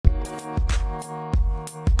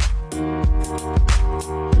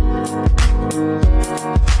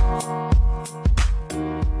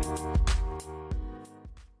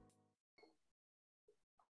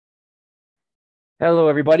Hello,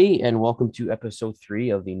 everybody, and welcome to episode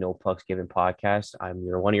 3 of the No Pucks Given podcast. I'm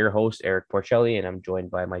one of your hosts, Eric Porcelli, and I'm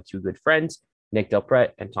joined by my two good friends, Nick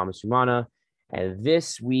Delpret and Thomas Humana. And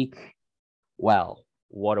this week, well,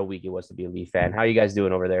 what a week it was to be a Leaf fan. How are you guys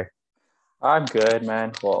doing over there? I'm good,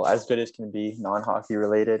 man. Well, as good as can be, non-hockey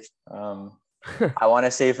related. I want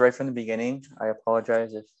to say right from the beginning, I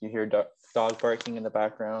apologize if you hear dog barking in the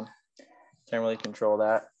background. Can't really control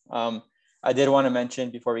that. I did want to mention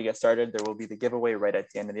before we get started, there will be the giveaway right at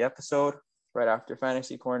the end of the episode, right after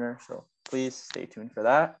Fantasy Corner. So please stay tuned for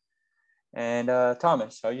that. And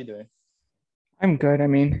Thomas, how are you doing? I'm good. I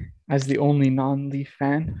mean, as the only non-Leaf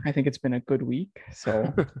fan, I think it's been a good week.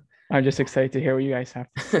 So I'm just excited to hear what you guys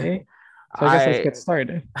have to say. So I guess let's get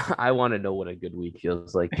started. I want to know what a good week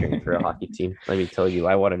feels like cheering for a hockey team. Let me tell you,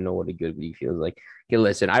 I want to know what a good week feels like. Okay,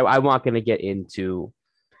 listen, I'm not going to get into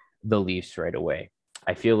the Leafs right away.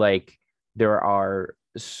 I feel like there are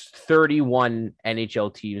 31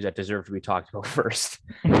 NHL teams that deserve to be talked about first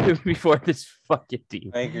before this fucking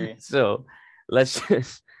team. I agree. So let's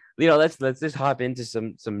just let's just hop into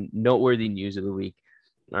some noteworthy news of the week.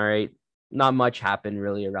 All right. Not much happened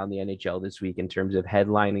really around the NHL this week in terms of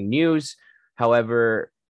headlining news.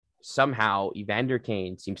 However, somehow Evander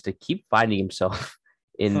Kane seems to keep finding himself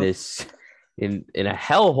in this in a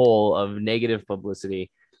hellhole of negative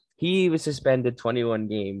publicity. He was suspended 21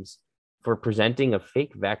 games for presenting a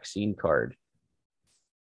fake vaccine card.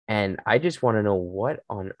 And I just want to know what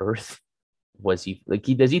on earth was he like?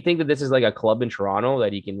 Does he think that this is like a club in Toronto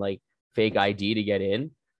that he can like fake ID to get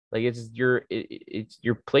in? Like it's your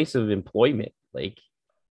place of employment. Like,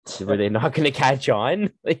 were they not going to catch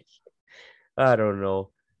on? Like, I don't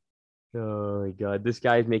know. Oh my god, this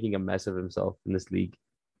guy is making a mess of himself in this league.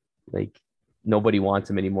 Like, nobody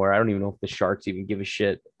wants him anymore. I don't even know if the Sharks even give a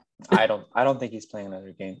shit. I don't think he's playing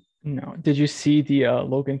another game. No. Did you see the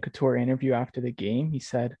Logan Couture interview after the game? He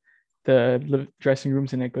said the dressing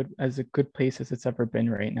room's in a good place as it's ever been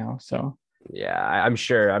right now. So yeah, I'm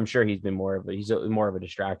sure he's more of a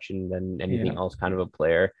distraction than anything else, kind of a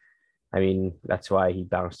player. I mean, that's why he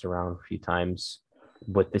bounced around a few times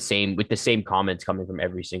with the same comments coming from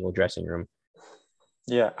every single dressing room.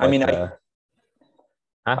 Yeah, I mean,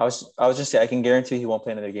 I was just saying I can guarantee he won't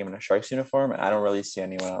play another game in a Sharks uniform, and I don't really see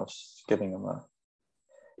anyone else giving him a.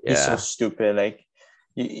 He's so stupid. Like,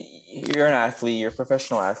 you're an athlete, you're a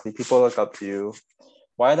professional athlete. People look up to you.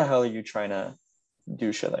 Why the hell are you trying to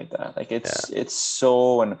do shit like that? Like, it's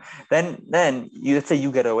so. And then you, let's say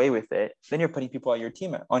you get away with it, then you're putting people on your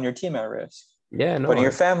team at risk. Yeah, no, putting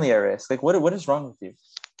your family at risk. Like, what is wrong with you?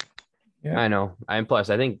 Yeah, I know. And plus,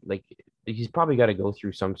 I think like he's probably got to go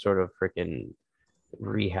through some sort of freaking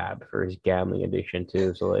rehab for his gambling addiction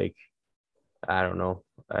too. So like, I don't know.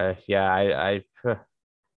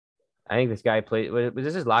 I think this guy played. Was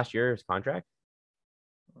this his last year's contract?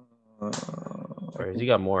 Or has he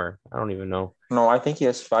got more? I don't even know. No, I think he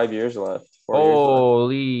has 5 years left.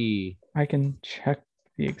 4 years left. I can check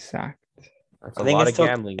the exact. That's a lot of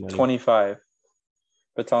gambling money. 25.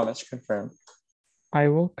 But Thomas, confirm. I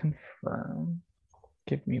will confirm.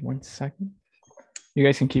 Give me 1 second. You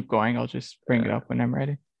guys can keep going. I'll just bring it up when I'm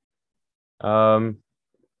ready.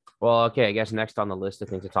 Well, okay. I guess next on the list of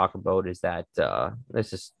things to talk about is that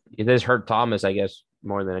this hurt Thomas, I guess,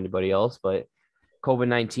 more than anybody else. But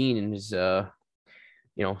COVID-19 is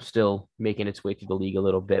still making its way through the league a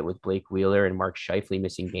little bit, with Blake Wheeler and Mark Scheifele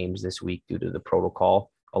missing games this week due to the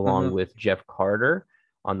protocol, along with Jeff Carter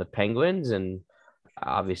on the Penguins. And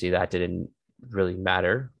obviously that didn't really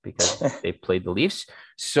matter because they played the Leafs.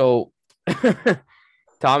 So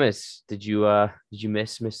Thomas, did you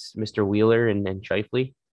miss Mr. Wheeler and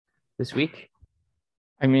Scheifele this week?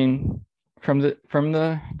 I mean, from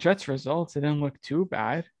the Jets results, it didn't look too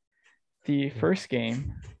bad. The first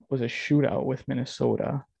game was a shootout with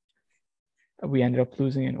Minnesota. We ended up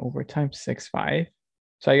losing in overtime 6-5.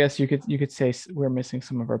 So I guess you could say we're missing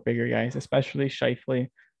some of our bigger guys, especially Scheifele,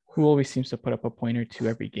 who always seems to put up a point or two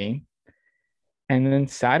every game. And then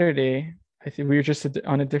Saturday, I think we were just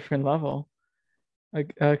on a different level,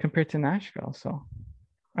 like compared to Nashville. So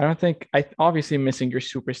I don't think obviously missing your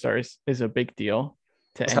superstars is a big deal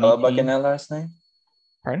to any team. Hellebuyck in that last night?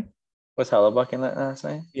 Pardon? Was Hellebuyck in that last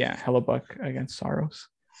night? Yeah, Hellebuyck against Saros.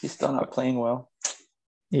 He's still not playing well.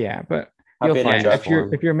 Yeah, but you'll find if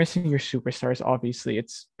you're missing your superstars, obviously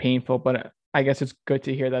it's painful, but I guess it's good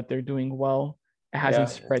to hear that they're doing well. It hasn't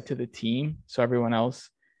spread to the team, so everyone else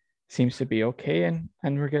seems to be okay, and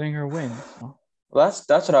we're getting our win. So. Well,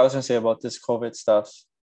 that's what I was gonna say about this COVID stuff.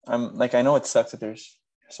 I know it sucks that there's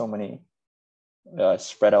so many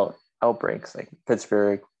spread out outbreaks, like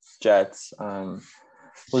Pittsburgh, Jets.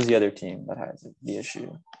 Who's the other team that has the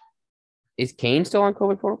issue? Is Kane still on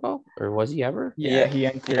COVID protocol, or was he ever? Yeah, he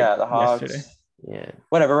entered the Hogs. yesterday. Yeah.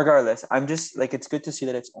 Whatever. Regardless, I'm just like, it's good to see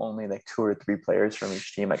that it's only like 2 or 3 players from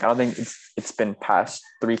each team. Like I don't think it's been past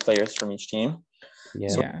 3 players from each team. Yeah.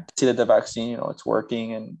 So see that the vaccine, it's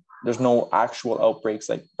working, and there's no actual outbreaks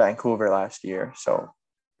like Vancouver last year. So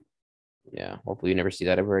yeah, hopefully you never see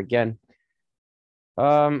that ever again.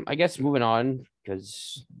 I guess moving on,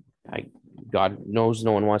 because God knows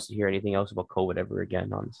no one wants to hear anything else about COVID ever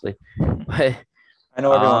again, honestly. But I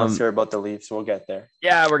know everyone wants to hear about the Leafs. So we'll get there.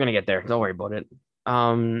 Yeah, we're gonna get there. Don't worry about it.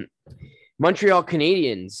 Montreal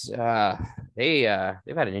Canadiens.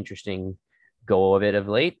 They've had an interesting go of it of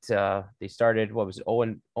late. They started, what was it,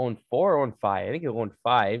 0-4 or 0-5? I think it was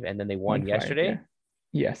 0-5, and then they won yesterday.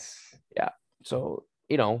 Yeah. Yes. Yeah. So,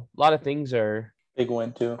 a lot of things are big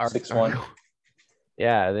win too. 6-1.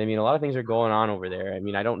 Yeah, I mean, a lot of things are going on over there. I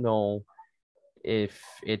mean, I don't know if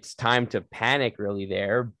it's time to panic really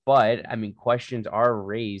there, but I mean, questions are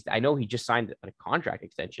raised. I know he just signed a contract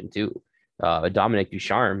extension too, Dominic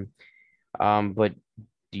Ducharme. But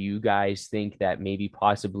do you guys think that maybe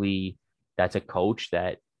possibly that's a coach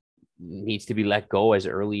that needs to be let go as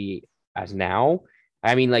early as now?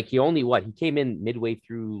 I mean, like he came in midway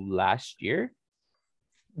through last year.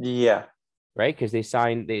 Yeah. Right. Cause they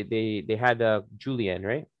signed, they had Julien,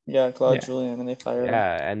 right? Yeah. Claude Julien, and they fired him.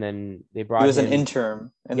 Yeah. And then they brought he was an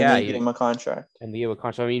interim, and then they gave him a contract. And they gave a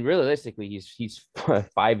contract. I mean, realistically, he's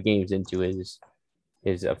 5 games into his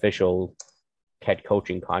official head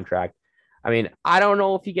coaching contract. I mean, I don't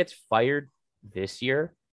know if he gets fired this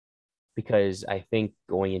year, because I think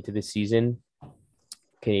going into the season,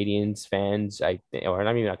 Canadiens fans, or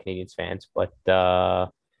not even not Canadiens fans, but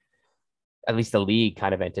at least the league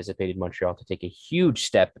kind of anticipated Montreal to take a huge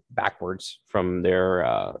step backwards from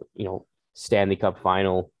their, Stanley Cup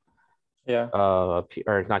final. Yeah. Or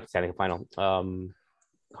not Stanley Cup final.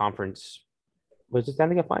 Conference. Was it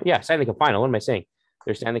Stanley Cup final? Yeah, Stanley Cup final. What am I saying?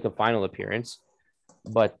 Their Stanley Cup final appearance.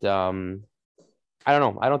 But I don't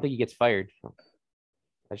know. I don't think he gets fired.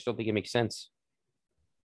 I just don't think it makes sense.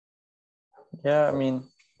 Yeah, I mean,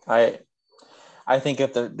 I think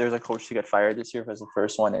if there's a coach to get fired this year, if it's the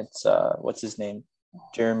first one, it's what's his name?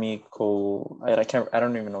 Jeremy Cole. I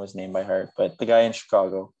don't even know his name by heart, but the guy in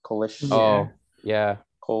Chicago, Kolish. Oh, yeah.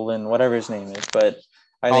 Colin, whatever his name is, but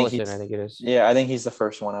I think it is. Yeah, I think he's the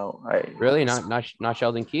first one out. Really? Not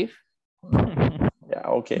Sheldon Keefe? Yeah,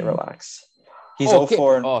 okay, relax. He's okay.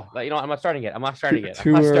 0-4. Oh, I'm not starting it.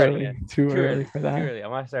 Too early for that. Too early.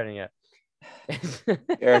 I'm not starting it.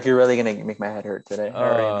 Eric, you're really gonna make my head hurt today.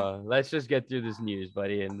 Let's just get through this news,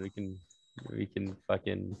 buddy, and we can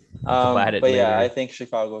fucking but later. Yeah, I think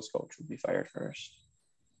Chicago's coach would be fired first.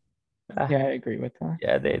 Yeah, I agree with that.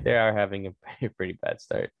 Yeah, they are having a pretty bad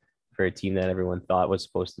start for a team that everyone thought was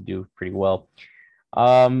supposed to do pretty well.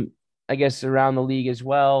 I guess around the league as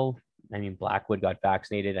well. I mean, Blackwood got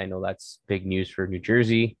vaccinated. I know that's big news for New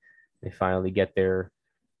Jersey. They finally get their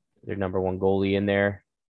number 1 goalie in there.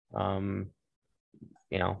 I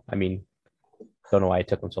mean, don't know why it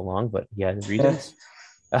took them so long, but he had his reasons.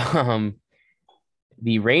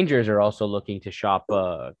 The Rangers are also looking to shop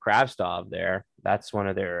Kravtsov there. That's one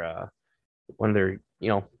of their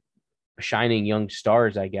shining young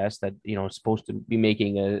stars, I guess, that supposed to be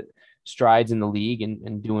making strides in the league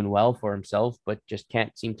and doing well for himself, but just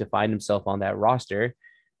can't seem to find himself on that roster.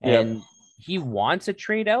 And he wants a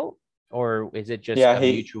trade out, or is it just a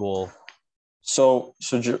mutual? So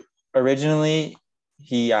originally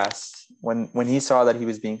he asked when he saw that he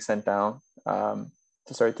was being sent down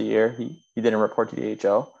to start the year, he didn't report to the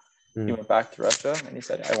AHL. He went back to Russia and he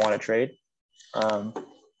said, I want to trade.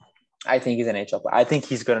 I think he's an NHL player. I think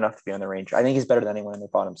he's good enough to be on the Rangers. I think he's better than anyone in the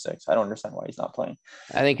bottom 6. I don't understand why he's not playing.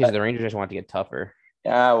 I think because the Rangers just want to get tougher.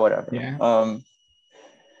 Yeah, whatever. Yeah.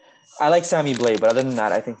 I like Sammy Blais, but other than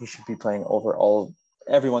that, I think he should be playing over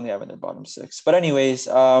everyone they have in their bottom 6. But anyways,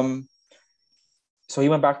 so he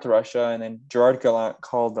went back to Russia, and then Gerard Gallant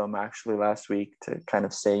called them actually last week to kind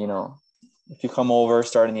of say, if you come over,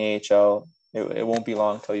 start in the AHL, it won't be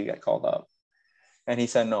long till you get called up. And he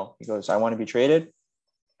said no. He goes, I want to be traded.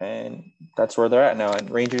 And that's where they're at now. And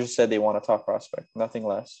Rangers said they want a top prospect, nothing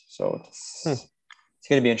less. So it's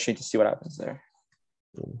going to be interesting to see what happens there.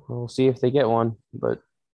 We'll see if they get one, but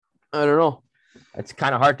I don't know. It's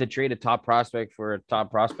kind of hard to trade a top prospect for a top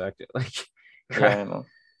prospect. Yeah, I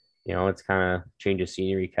know. It's kind of change of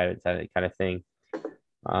scenery kind of thing.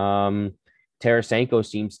 Tarasenko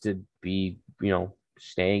seems to be,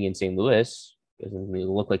 staying in St. Louis. Doesn't really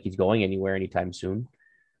look like he's going anywhere anytime soon.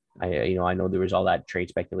 I know there was all that trade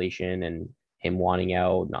speculation and him wanting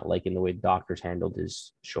out, not liking the way the doctors handled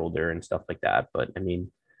his shoulder and stuff like that. But I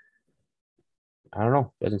mean, I don't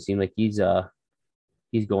know. Doesn't seem like he's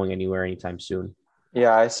going anywhere anytime soon.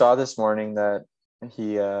 Yeah, I saw this morning that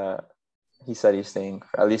he said he's staying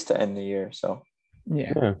at least to end the year. So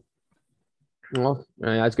yeah. Well,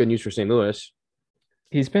 that's good news for St. Louis.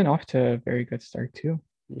 He's been off to a very good start too.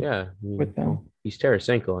 Yeah, with them. Well, he's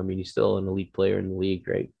Tarasenko. I mean, he's still an elite player in the league,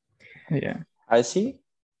 right? Yeah. Is he?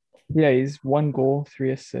 Yeah, he's 1 goal,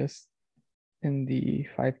 3 assists in the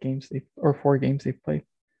 4 games they've played.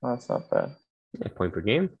 Oh, that's not bad. A point per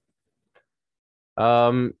game.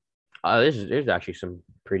 There's actually some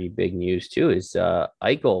pretty big news too. Is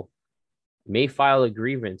Eichel may file a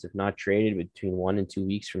grievance if not traded between 1 and 2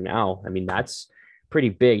 weeks from now. I mean, that's pretty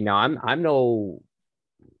big. Now, I'm no,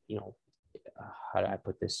 how do I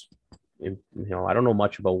put this? I don't know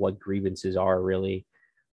much about what grievances are really.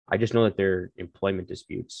 I just know that they're employment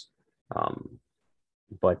disputes.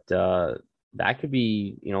 But that could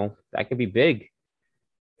be, big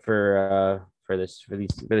for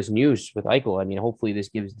this news with Eichel. I mean, hopefully this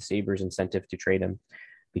gives the Sabres incentive to trade him,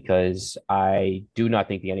 because I do not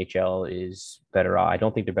think the NHL is better off. I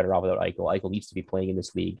don't think they're better off without Eichel. Eichel needs to be playing in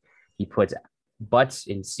this league. He puts butts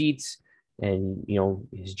in seats, and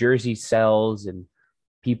his jersey sells, and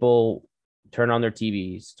people turn on their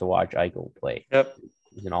TVs to watch Eichel play. Yep.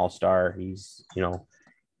 He's an all-star. He's,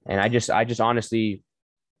 and I just honestly,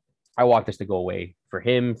 I want this to go away for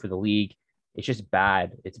him, for the league. It's just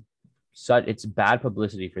bad. It's bad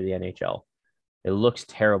publicity for the NHL. It looks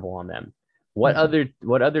terrible on them. What other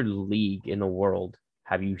league in the world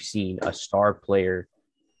have you seen a star player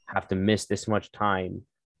have to miss this much time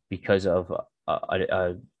because of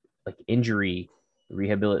a injury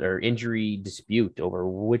injury dispute over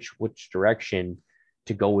which direction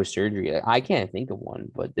to go with surgery? I can't think of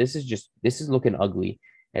one, but this is looking ugly,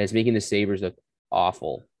 and it's making the Sabres look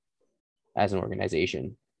awful as an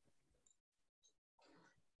organization.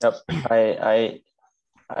 Yep. I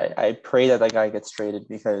pray that guy gets traded,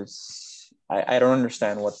 because I don't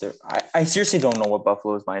understand I seriously don't know what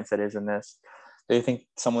Buffalo's mindset is in this. They think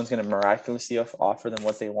someone's going to miraculously offer them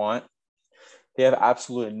what they want. They have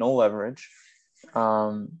absolutely no leverage.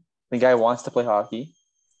 The guy wants to play hockey,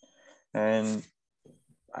 and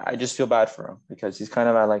I just feel bad for him, because he's kind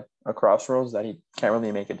of at a crossroads that he can't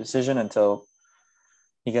really make a decision until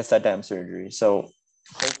he gets that damn surgery. So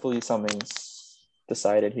hopefully something's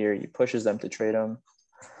decided here. He pushes them to trade him,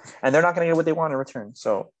 and they're not going to get what they want in return.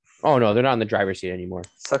 So, oh no, they're not in the driver's seat anymore.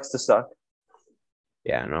 Sucks to suck.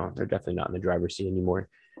 Yeah, no, they're definitely not in the driver's seat anymore.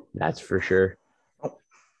 That's for sure.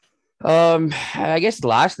 I guess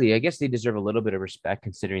lastly, they deserve a little bit of respect,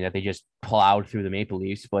 considering that they just plowed through the Maple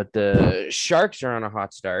Leafs. But the Sharks are on a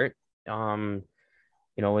hot start. Were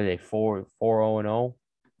they 4-0-0?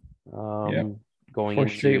 Going 4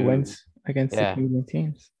 straight wins against the Canadian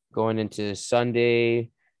teams. Going into Sunday,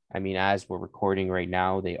 I mean, as we're recording right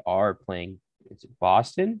now, they are playing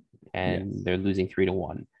Boston, and they're losing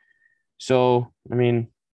 3-1. So, I mean,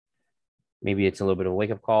 maybe it's a little bit of a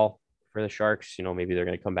wake-up call for the Sharks. Maybe they're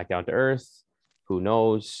going to come back down to earth. Who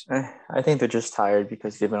knows? I think they're just tired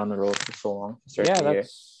because they've been on the road for so long.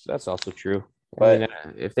 That's also true. But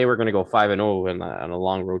if they were going to go 5-0 on a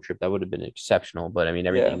long road trip, that would have been exceptional. But I mean,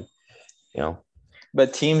 everything,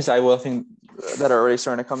 But teams I will think that are already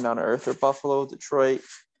starting to come down to earth are Buffalo, Detroit,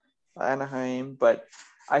 Anaheim. But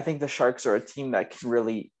I think the Sharks are a team that can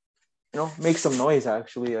really, make some noise,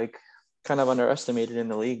 actually, kind of underestimated in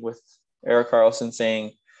the league, with Erik Karlsson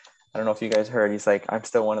saying, I don't know if you guys heard, he's like, I'm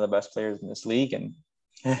still one of the best players in this league, and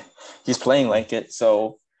he's playing like it.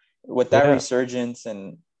 So with that resurgence,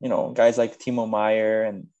 and guys like Timo Meier,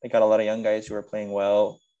 and they got a lot of young guys who are playing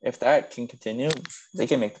well, if that can continue, they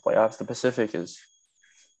can make the playoffs. The Pacific is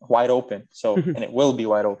wide open, so and it will be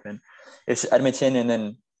wide open. It's Edmonton and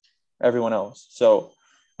then everyone else. So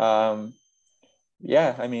I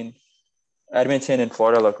mean, Edmonton and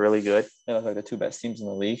Florida look really good. They look like the 2 best teams in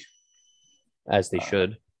the league, as they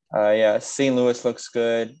should. St. Louis looks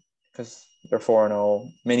good because they're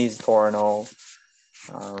 4-0. Mini's 4-0.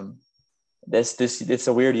 It's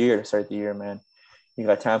a weird year to start the year, man. You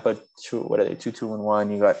got Tampa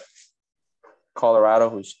 2-2-1. You got Colorado,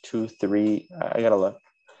 who's 2-3. I gotta look.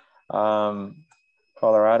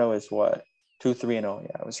 Colorado is what, 2-3-0.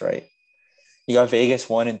 Yeah, I was right. You got Vegas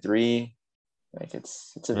 1-3.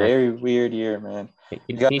 It's a very weird year, man.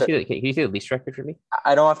 Can you see the Leafs record for me?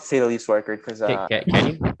 I don't have to say the Leafs record because can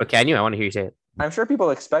you? But can you? I want to hear you say it. I'm sure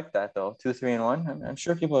people expect that though. 2-3-1. I'm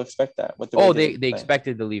sure people expect that. They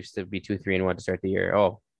expected the Leafs to be 2-3-1 to start the year.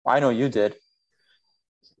 Oh, I know you did.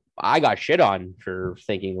 I got shit on for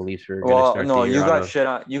thinking the Leafs were going to start. No, you got shit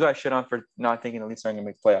on. You got shit on for not thinking the Leafs aren't going to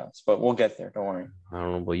make playoffs, but we'll get there. Don't worry. I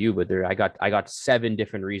don't know about you, but I got 7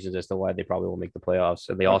 different reasons as to why they probably won't make the playoffs,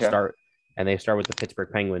 and they all start with the Pittsburgh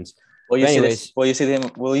Penguins. Will you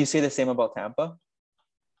say the same about Tampa?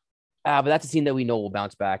 But that's a team that we know will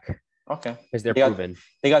bounce back. Okay, because they're proven.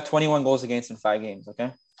 They got 21 goals against in 5 games.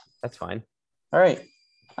 Okay, that's fine. All right.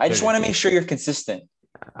 I just want to make sure you're consistent.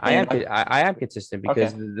 I am consistent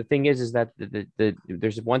because the thing is that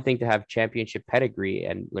there's one thing to have championship pedigree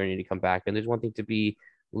and learning to come back, and there's one thing to be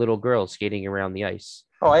little girls skating around the ice.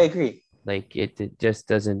 Oh, I agree. Like it just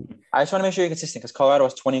doesn't. I just want to make sure you're consistent because Colorado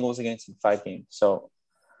has 20 goals against in 5 games. So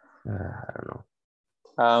I don't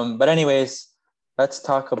know. But anyways, let's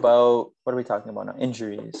talk about what are we talking about now?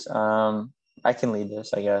 Injuries. I can lead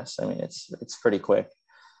this, I guess. I mean, it's pretty quick.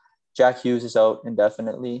 Jack Hughes is out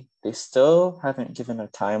indefinitely. They still haven't given a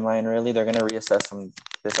timeline, really. They're going to reassess him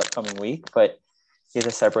this upcoming week, but he has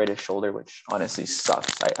a separated shoulder, which honestly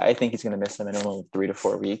sucks. I think he's going to miss a minimum of 3 to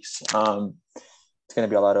 4 weeks. It's going to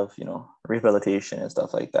be a lot of, rehabilitation and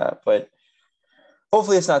stuff like that. But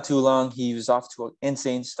hopefully it's not too long. He was off to an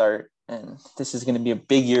insane start, and this is going to be a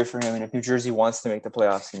big year for him. And if New Jersey wants to make the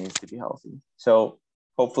playoffs, he needs to be healthy. So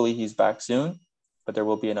hopefully he's back soon, but there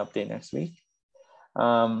will be an update next week.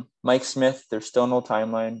 Mike Smith, there's still no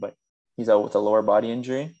timeline, but he's out with a lower body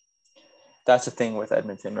injury. That's the thing with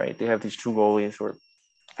Edmonton, right? They have these 2 goalies who are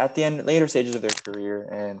at the later stages of their career,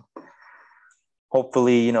 and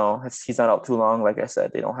hopefully, he's not out too long. Like I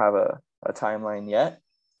said, they don't have a timeline yet.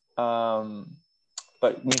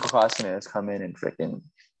 But Mikko Koskinen has come in and freaking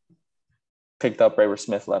picked up right where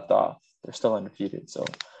Smith left off. They're still undefeated, so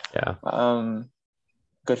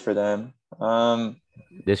good for them.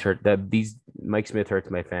 Mike Smith hurts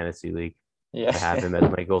my fantasy league. Yeah, I have him as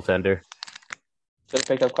my goaltender. Should have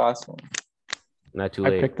picked up Koskinen. Not too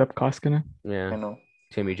late. I picked up Koskinen. Yeah, I know.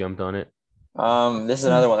 Timmy jumped on it. This is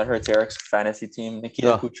another one that hurts Eric's fantasy team.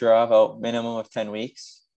 Nikita Kucherov out minimum of 10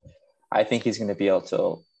 weeks. I think he's going to be out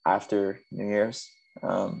till after New Year's.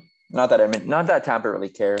 Not that Tampa really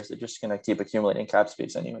cares. They're just going to keep accumulating cap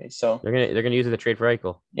space anyway. So they're gonna use it to trade for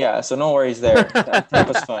Eichel. Yeah, so no worries there.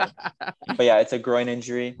 Tampa's fine. But yeah, it's a groin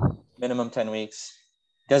injury, minimum 10 weeks.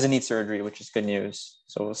 Doesn't need surgery, which is good news.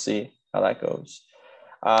 So we'll see how that goes.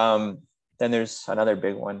 Then there's another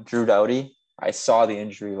big one, Drew Doughty. I saw the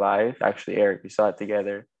injury live. Actually, Eric, we saw it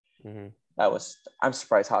together. Mm-hmm. I'm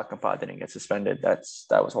surprised Hakanpää didn't get suspended. That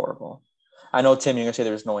was horrible. I know, Tim, you're going to say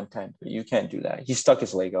there was no intent, but you can't do that. He stuck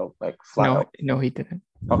his leg out like flat out. No, he didn't.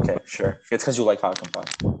 Okay, sure. It's because you like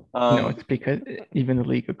Hakanpää. No, it's because even the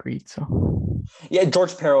league agreed. So yeah,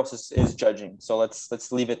 George Peros is judging. So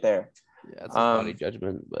let's leave it there. Yeah, it's a body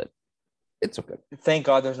judgment, but it's okay. Thank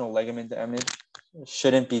God there's no ligament damage. It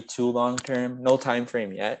shouldn't be too long term. No time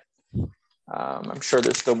frame yet. I'm sure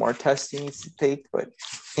there's still more testing to take, but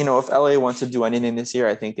if LA wants to do anything this year,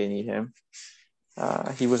 I think they need him.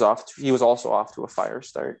 He was also off to a fire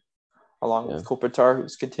start, along with Kopitar,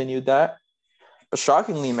 who's continued that. But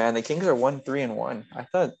shockingly, man, the Kings are 1-3-1. I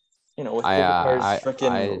thought, with Kopitar's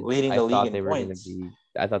freaking leading the league in points.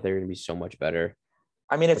 I thought they were going to be so much better.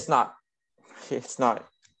 I mean, it's not.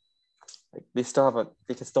 Like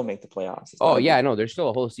they can still make the playoffs. I know. There's still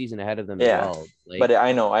a whole season ahead of them as well. But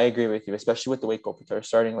I know, I agree with you, especially with the way Kopitar is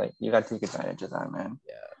starting. Like, you got to take advantage of that, man.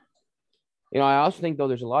 Yeah. I also think though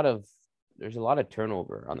there's a lot of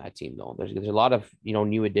turnover on that team though. There's a lot of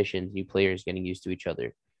new additions, new players getting used to each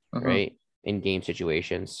other, right, in game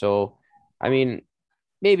situations. So, I mean,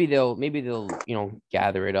 maybe they'll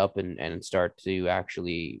gather it up and start to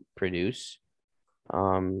actually produce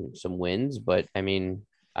some wins. But I mean,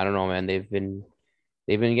 I don't know, man. They've been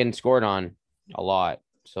getting scored on a lot,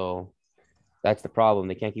 so that's the problem.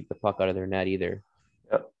 They can't keep the puck out of their net either.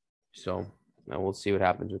 Yep. So we'll see what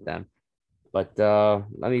happens with them. But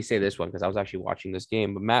let me say this one because I was actually watching this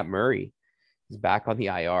game. But Matt Murray is back on the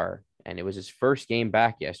IR, and it was his first game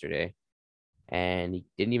back yesterday, and he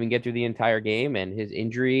didn't even get through the entire game. And his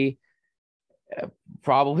injury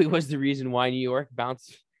probably was the reason why New York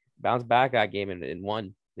bounced back that game and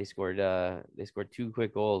won. They scored 2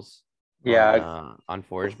 quick goals. On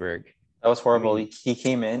Forsberg. That was horrible. He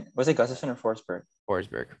came in. Was it Gustafsson or Forsberg?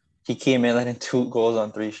 Forsberg. He came in letting 2 goals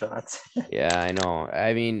on 3 shots. Yeah, I know.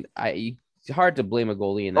 I mean, it's hard to blame a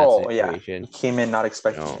goalie in that situation. He came in not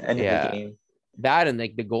expecting to end the game. That and the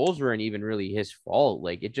goals weren't even really his fault.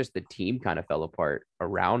 Like, it just the team kind of fell apart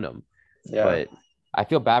around him. Yeah. But I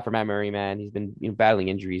feel bad for Matt Murray, man. He's been battling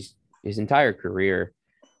injuries his entire career.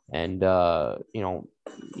 And,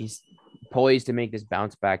 he's poised to make this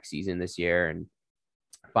bounce back season this year and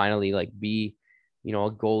finally be a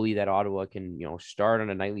goalie that Ottawa can, start on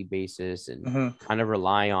a nightly basis and kind of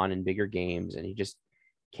rely on in bigger games. And he just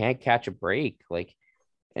can't catch a break. Like,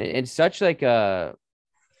 and it's such like an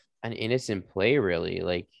innocent play, really.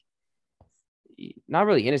 Like, not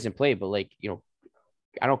really innocent play, but like,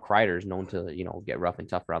 I know Kreider is known to, get rough and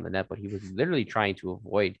tough around the net, but he was literally trying to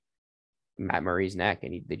avoid Matt Murray's neck,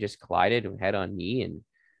 and they just collided head on knee and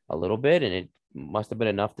a little bit, and it must have been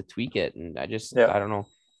enough to tweak it. And I don't know.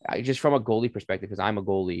 I just, from a goalie perspective, because I'm a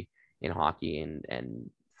goalie in hockey, and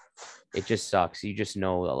it just sucks. You just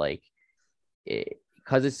know that, like,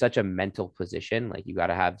 because it's such a mental position, like, you got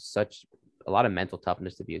to have such a lot of mental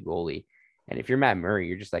toughness to be a goalie. And if you're Matt Murray,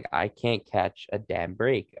 you're just like, I can't catch a damn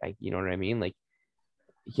break. You know what I mean? Like,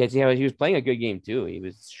 he was playing a good game too. He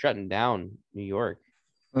was shutting down New York.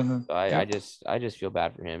 So I just feel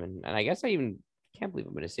bad for him. And I guess I even can't believe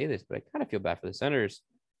I'm going to say this, but I kind of feel bad for the Senators.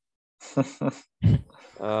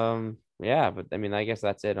 Yeah, but I mean, I guess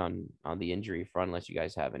that's it on the injury front, unless you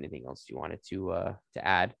guys have anything else you wanted to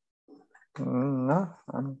add. No,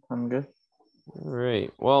 I'm good. All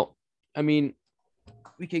right. Well, I mean,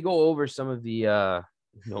 we could go over some of the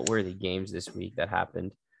noteworthy games this week that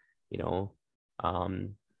happened.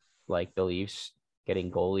 Like the Leafs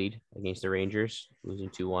getting goalied against the Rangers, losing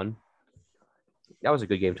 2-1. That was a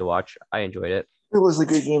good game to watch. I enjoyed it. It was a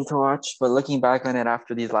good game to watch, but looking back on it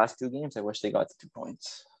after these last two games, I wish they got the 2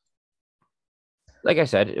 points. Like I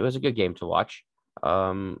said, it was a good game to watch.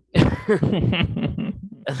 One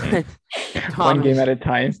game at a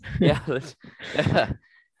time. Yeah.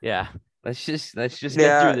 Yeah. Let's just get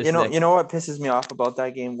through this. You know what pisses me off about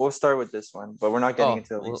that game? We'll start with this one, but we're not getting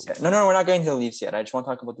into the Leafs yet. No, we're not getting to the Leafs yet. I just want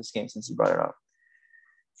to talk about this game since you brought it up.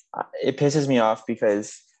 It pisses me off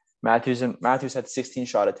because Matthews had 16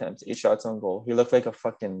 shot attempts, 8 shots on goal. He looked like a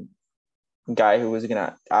fucking guy who was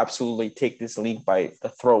gonna absolutely take this league by the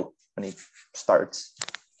throat when he starts.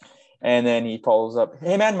 And then he follows up.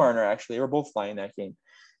 Him and Marner actually were both flying that game.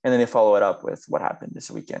 And then they follow it up with what happened this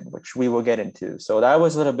weekend, which we will get into. So that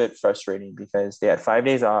was a little bit frustrating because they had 5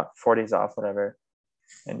 days off, 4 days off, whatever.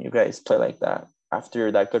 And you guys play like that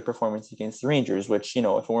after that good performance against the Rangers, which, if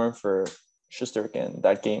it weren't for Shesterkin,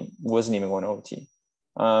 that game wasn't even going to OT.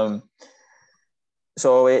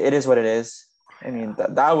 So it is what it is. I mean,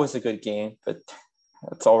 that was a good game, but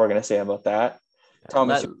that's all we're going to say about that.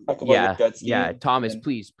 Thomas, Thomas,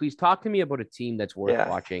 please talk to me about a team that's worth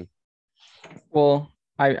watching. Well,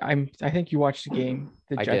 I think you watched the game,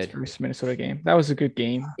 the Jets versus Minnesota game. That was a good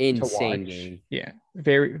game. Insane game. Yeah,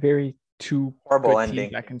 very, very two horrible good ending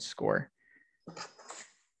teams that can score.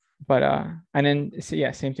 But and then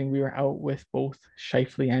same thing. We were out with both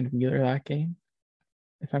Scheifele and Wheeler that game,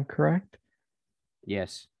 if I'm correct.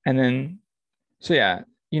 Yes. And then,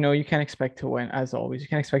 you can't expect to win, as always. You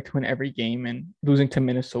can't expect to win every game, and losing to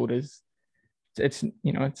Minnesota's, it's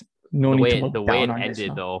no need to look down on yourself. The way it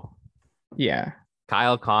ended, though. Yeah.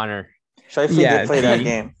 Kyle Connor. Scheifele did play that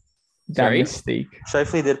game. Mistake.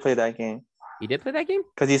 Scheifele did play that game. He did play that game?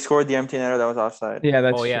 Because he scored the empty netter that was offside. Yeah,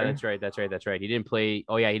 that's true. That's right. He didn't play.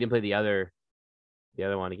 Oh, yeah, he didn't play the other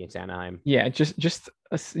one against Anaheim. Yeah, just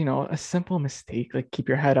a simple mistake. Like, keep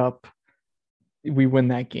your head up. We win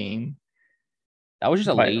that game. That was just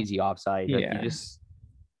a lazy offside. Yeah.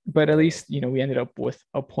 But at least, we ended up with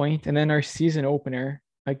a point. And then our season opener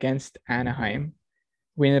against Anaheim,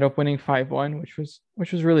 we ended up winning 5-1, which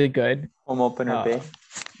was really good. Home opener, babe.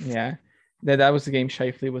 Yeah. That was the game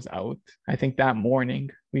Scheifele was out. I think that morning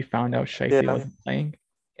we found out Scheifele wasn't playing.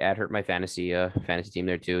 Yeah, it hurt my fantasy team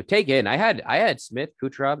there too. Take in. I had Smith,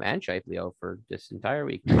 Kucherov, and Scheifele out for this entire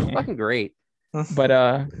week. It was fucking great.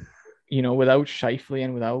 But without Scheifele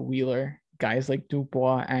and without Wheeler, guys like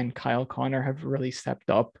Dubois and Kyle Connor have really stepped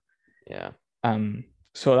up. Yeah.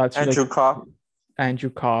 So that's Andrew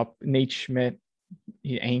Kopp, Nate Schmidt,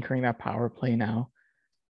 anchoring that power play now.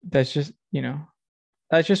 That's just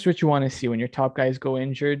that's just what you want to see when your top guys go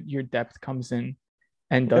injured. Your depth comes in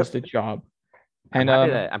and does the job. And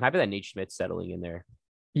I'm happy that Nate Schmidt's settling in there.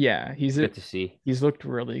 Yeah, good to see. He's looked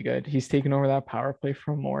really good. He's taken over that power play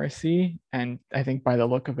from Morrissey, and I think by the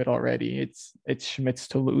look of it already, it's Schmidt's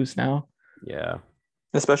to lose now. Yeah,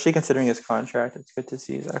 especially considering his contract, it's good to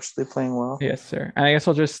see he's actually playing well. Yes, sir. And I guess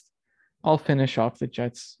I'll finish off the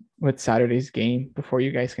Jets with Saturday's game before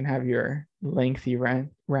you guys can have your lengthy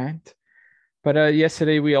rant. But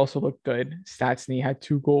yesterday we also looked good. Stastny had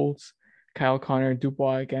 2 goals. Kyle Connor,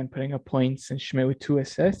 Dubois again putting up points, and Schmidt with 2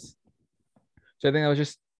 assists. So I think that was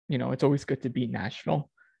just, it's always good to beat Nashville.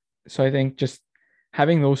 So I think just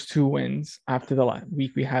having those 2 wins after the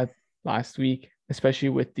week we had last week, especially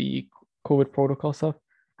with the COVID protocol stuff,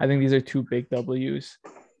 I think these are 2 big W's.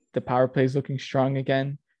 The power play is looking strong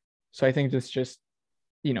again. So I think this just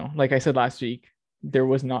like I said last week, there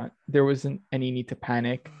wasn't any need to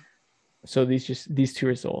panic. So these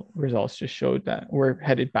two results just showed that we're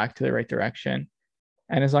headed back to the right direction.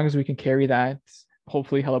 And as long as we can carry that,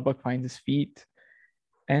 hopefully Hellebuck finds his feet.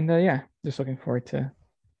 And just looking forward to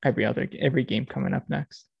every game coming up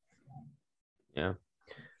next. Yeah.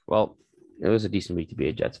 Well, it was a decent week to be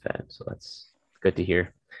a Jets fan, so that's good to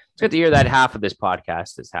hear. It's good to hear that half of this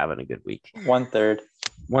podcast is having a good week.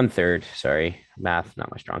 1/3. Sorry, math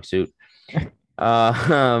not my strong suit.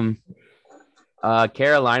 Carolina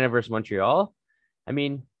versus Montreal. I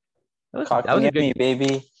mean, that was a good game,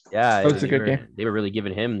 baby. Yeah, it was a good game. They were really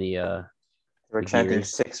giving him the. They were chanting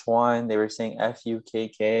 6-1. They were saying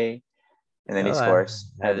 "FUKK," and then he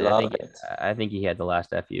scores. I think he had the last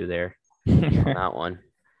FU there on that one.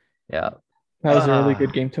 Yeah, that was a really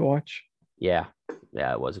good game to watch. Yeah,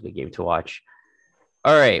 it was a good game to watch.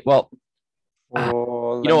 All right, well,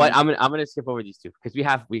 you know what? I'm gonna skip over these two because we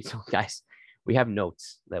have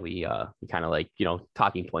notes that we kind of like,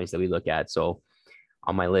 talking points that we look at. So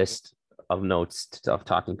on my list of notes of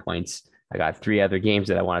talking points, I got 3 other games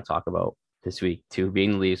that I want to talk about this week, 2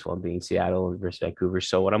 being the Leafs, 1 being Seattle versus Vancouver.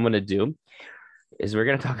 So what I'm going to do is we're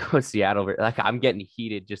going to talk about Seattle. Like, I'm getting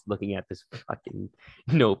heated just looking at this fucking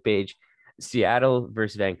note page. Seattle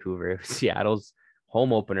versus Vancouver. Seattle's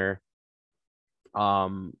home opener.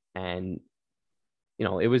 And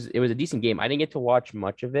it was a decent game. I didn't get to watch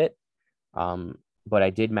much of it. But I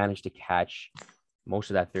did manage to catch most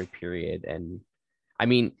of that third period. And I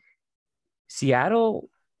mean, Seattle,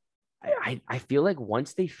 I feel like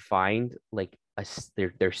once they find like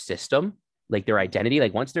their system, like their identity,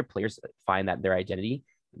 like once their players find that their identity,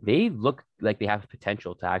 they look like they have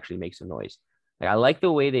potential to actually make some noise. Like, I like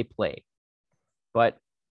the way they play, but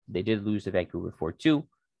they did lose to Vancouver 4-2.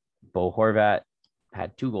 Bo Horvat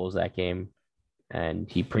had 2 goals that game,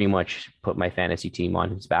 and he pretty much put my fantasy team on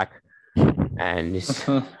his back and is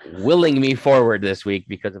willing me forward this week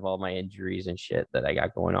because of all my injuries and shit that I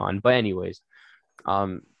got going on. But anyways,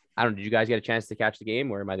 I don't know. Did you guys get a chance to catch the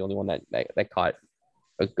game, or am I the only one that caught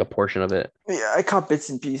a portion of it? Yeah, I caught bits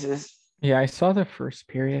and pieces. Yeah, I saw the first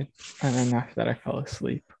period, and then after that, I fell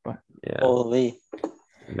asleep. But yeah, holy,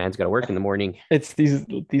 man's got to work in the morning. It's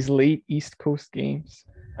these late East Coast games.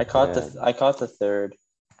 I caught the third.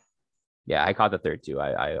 Yeah, I caught the third too.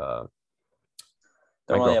 My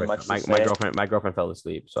girlfriend fell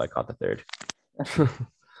asleep, so I caught the third. I don't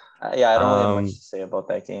really have much to say about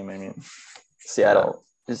that game. I mean, Seattle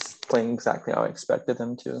is playing exactly how I expected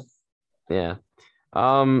them to. Yeah.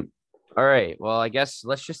 All right. Well, I guess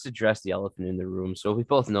let's just address the elephant in the room. So we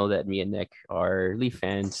both know that me and Nick are Leaf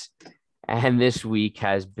fans, and this week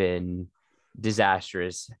has been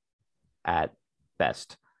disastrous at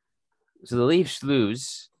best. So the Leafs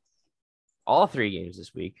lose all 3 games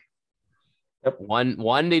this week. Yep.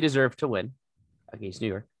 One they deserve to win against New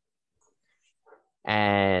York.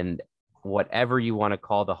 And whatever you want to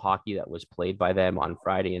call the hockey that was played by them on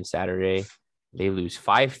Friday and Saturday, they lose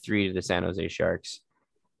 5-3 to the San Jose Sharks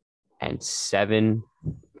and 7-1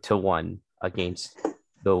 against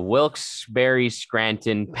the Wilkes-Barre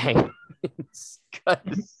Scranton Penguins. What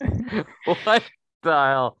the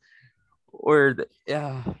hell?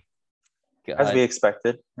 As we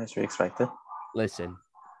expected. Listen,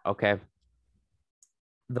 okay.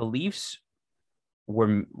 The Leafs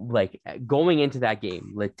were like going into that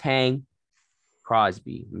game, Letang,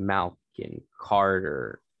 Crosby, Malkin,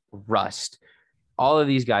 Carter, Rust, all of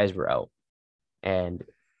these guys were out. And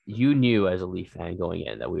you knew as a Leaf fan going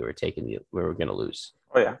in that we were going to lose.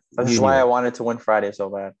 Oh, yeah. That's why I wanted to win Friday so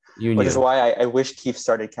bad. Which is why I wish Keefe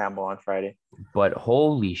started Campbell on Friday. But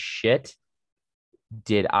holy shit,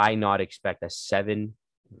 did I not expect a 7-1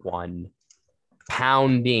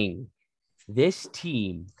 pounding. This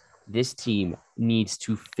team needs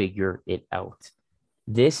to figure it out.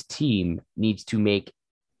 This team needs to make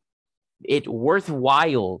it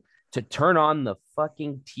worthwhile to turn on the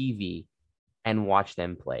fucking TV and watch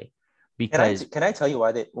them play. Because can I tell you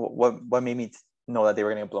why what made me know that they were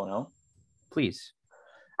going to get blown out? Please.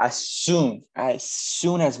 As soon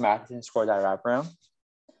as Matheson scored that wraparound,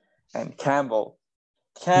 and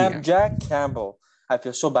Jack Campbell, I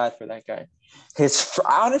feel so bad for that guy.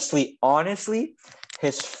 Honestly,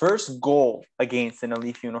 his first goal against an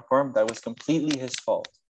Leaf uniform, that was completely his fault.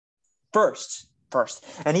 First.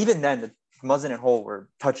 And even then, the Muzzin and Hole were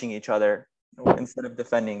touching each other instead of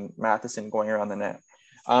defending Matheson going around the net.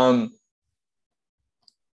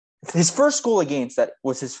 His first goal against that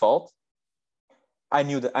was his fault. I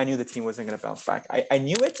knew the team wasn't going to bounce back. I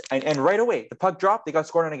knew it, and right away the puck dropped. They got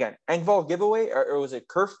scored on again. Engvall giveaway, or was it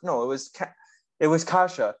Kerf? No, it was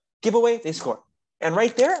Kasha giveaway. They scored, and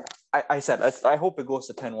right there, I said, I hope it goes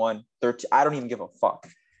to 10-1, 13. I don't even give a fuck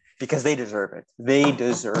because they deserve it. They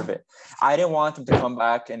deserve it. I didn't want them to come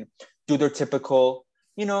back and do their typical,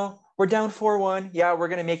 we're down 4-1. Yeah, we're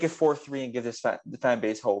gonna make it 4-3 and give the fan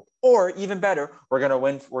base hope. Or even better, we're gonna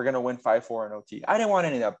win 5-4 in OT. I didn't want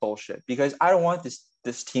any of that bullshit because I don't want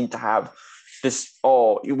this team to have this.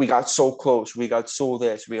 Oh, we got so close. We got so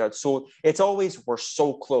this. We got so. It's always we're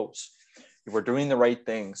so close. We're doing the right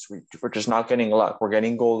things. We're just not getting luck. We're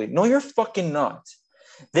getting goalie. No, you're fucking not.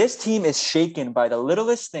 This team is shaken by the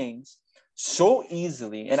littlest things so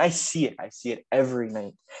easily, and I see it. I see it every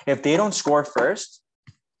night. If they don't score first,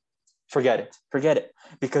 forget it.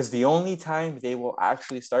 Because the only time they will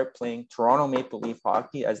actually start playing Toronto Maple Leaf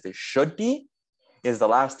hockey as they should be is the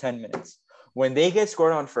last 10 minutes. When they get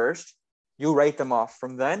scored on first, you write them off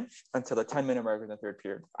from then until the 10-minute mark in the third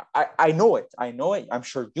period. I know it. I'm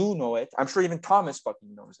sure you know it. I'm sure even Thomas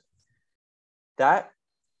fucking knows it. That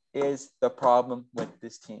is the problem with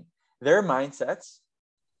this team. Their mindsets,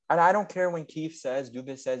 and I don't care when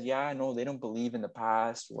Dubas says, yeah, I know they don't believe in the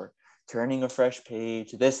past or turning a fresh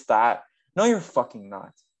page, this, that. No, you're fucking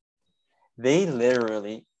not. They're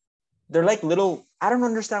like little, I don't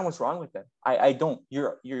understand what's wrong with them. I don't.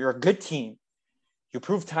 You're a good team. You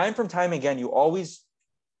prove time from time again, you always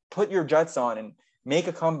put your Jets on and make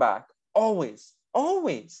a comeback. Always.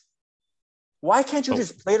 Why can't you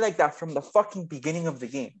just play like that from the fucking beginning of the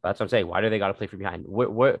game? That's what I'm saying. Why do they got to play from behind?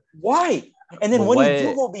 What? Why? And then when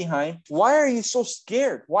you do go behind, why are you so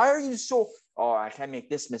scared? Why are you so, I can't make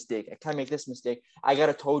this mistake. I got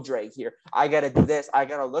to toe drag here. I got to do this. I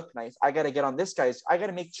got to look nice. I got to get on this guy's. I got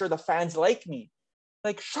to make sure the fans like me.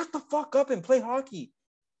 Like, shut the fuck up and play hockey.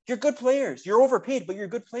 You're good players. You're overpaid, but you're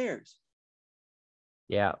good players.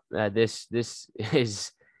 Yeah, this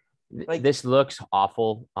is like, this looks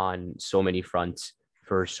awful on so many fronts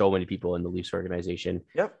for so many people in the Leafs organization.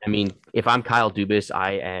 Yep. I mean, if I'm Kyle Dubas,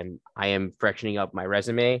 I am freshening up my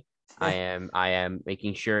resume. Yeah. I am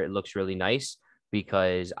making sure it looks really nice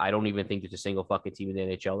because I don't even think there's a single fucking team in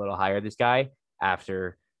the NHL that'll hire this guy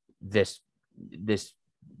after this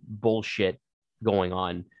bullshit going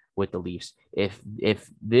on with the Leafs. If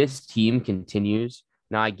this team continues,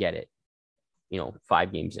 now I get it.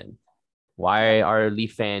 5 games in. Why are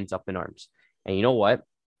Leaf fans up in arms? And you know what?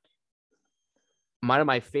 One of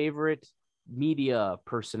my favorite media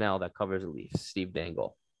personnel that covers the Leafs, Steve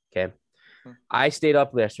Dangle. Okay. I stayed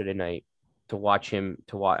up yesterday night to watch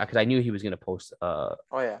because I knew he was going to post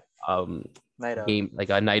night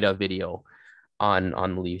of video on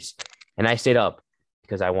the Leafs. And I stayed up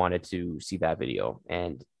because I wanted to see that video.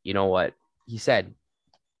 And you know what? He said,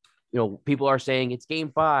 people are saying it's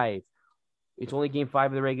game 5. It's only game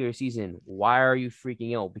 5 of the regular season. Why are you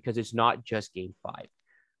freaking out? Because it's not just game 5,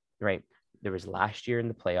 right? There was last year in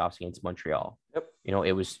the playoffs against Montreal. Yep.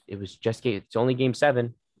 It was just it's only game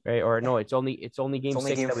 7, right? Or no, it's only game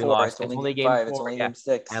 6 that we lost. It's only game 5. It's only game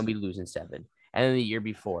 6. And we lose in 7. And then the year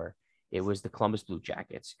before, it was the Columbus Blue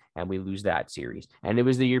Jackets, and we lose that series. And it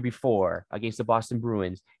was the year before against the Boston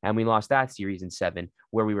Bruins, and we lost that series in 7,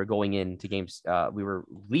 where we were going into games. We were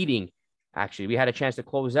leading. Actually, we had a chance to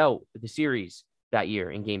close out the series that year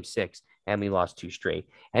in game 6, and we lost 2 straight.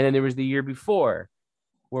 And then there was the year before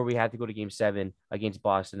where we had to go to game 7 against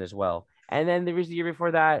Boston as well. And then there was the year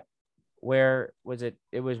before that where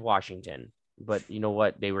it was Washington. But you know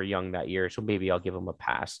what? They were young that year, so maybe I'll give them a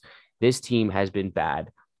pass. This team has been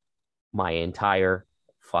bad my entire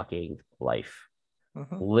fucking life.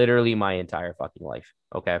 Literally my entire fucking life.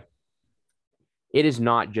 Okay. It is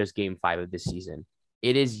not just game 5 of this season.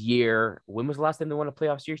 It is when was the last time they won a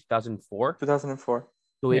playoff series? 2004? 2004.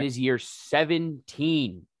 So it is year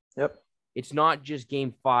 17. Yep. It's not just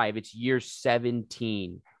game 5. It's year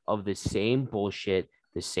 17 of the same bullshit,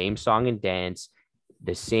 the same song and dance,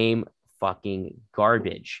 the same fucking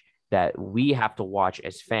garbage that we have to watch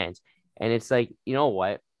as fans. And it's like, you know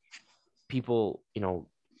what? People,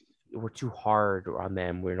 we're too hard on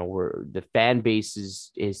them. The fan base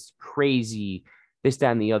is crazy, this,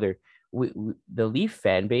 that, and the other. The Leaf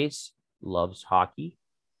fan base loves hockey,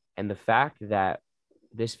 and the fact that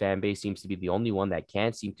this fan base seems to be the only one that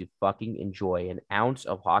can't seem to fucking enjoy an ounce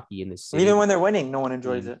of hockey in the city. Even when they're winning, no one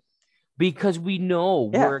enjoys it. Because we know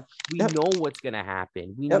know what's gonna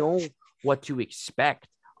happen. We know what to expect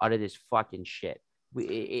out of this fucking shit.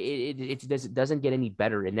 It doesn't get any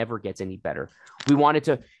better. It never gets any better. We wanted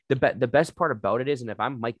to. The best part about it is, and if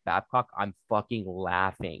I'm Mike Babcock, I'm fucking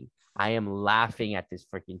laughing. I am laughing at this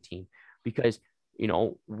freaking team because,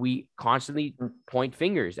 we constantly point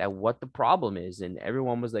fingers at what the problem is. And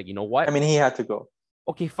everyone was like, you know what? I mean, he had to go.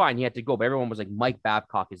 Okay, fine. He had to go. But everyone was like, Mike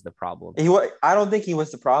Babcock is the problem. I don't think he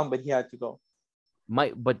was the problem, but he had to go.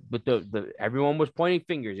 but the everyone was pointing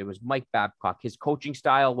fingers. It was Mike Babcock. His coaching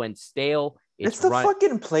style went stale. It's the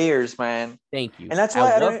fucking players, man. Thank you. And that's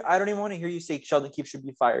why I don't even want to hear you say Sheldon Keefe should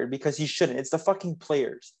be fired, because he shouldn't. It's the fucking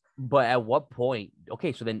players. But at what point?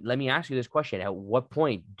 Okay, so then let me ask you this question: at what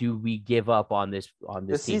point do we give up on this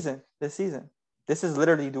season? This season. This is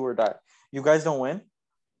literally do or die. You guys don't win,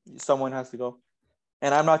 someone has to go.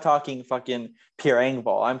 And I'm not talking fucking Pierre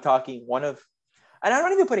Engvall. I'm talking one of, and I'm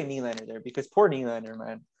not even putting Nylander there, because poor Nylander,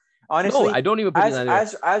 man. Honestly, no, I don't even put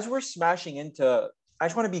Nylander. As we're smashing into, I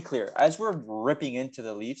just want to be clear. As we're ripping into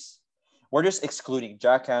the Leafs, we're just excluding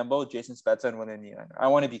Jack Campbell, Jason Spezza, and William Nylander. I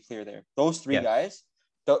want to be clear there. Those three guys,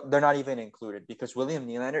 they're not even included, because William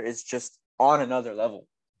Nylander is just on another level.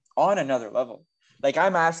 On another level. Like,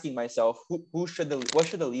 I'm asking myself, what should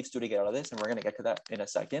the Leafs do to get out of this? And we're going to get to that in a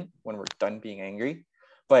second when we're done being angry.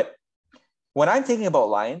 But when I'm thinking about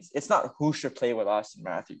lines, it's not who should play with Austin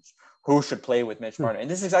Matthews, who should play with Mitch Marner. And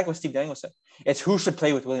this is exactly what Steve Dangle said. It's who should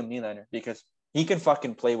play with William Nylander, because he can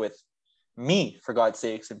fucking play with me, for God's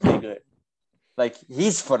sakes, and play good. Like,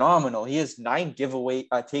 he's phenomenal. He has 9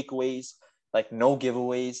 takeaways, like no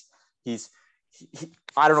giveaways.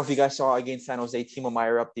 I don't know if you guys saw against San Jose, Timo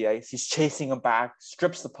Meier up the ice. He's chasing him back,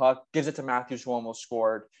 strips the puck, gives it to Matthews, who almost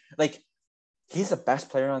scored. Like, he's the best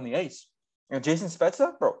player on the ice. And Jason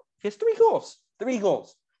Spezza, bro, he has 3 goals. 3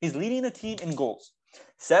 goals. He's leading the team in goals.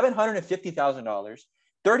 $750,000,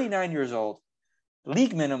 39 years old,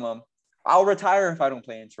 league minimum. I'll retire if I don't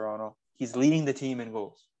play in Toronto. He's leading the team in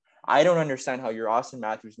goals. I don't understand how you're Austin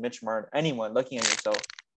Matthews, Mitch Marner, anyone looking at yourself.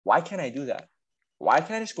 Why can't I do that? Why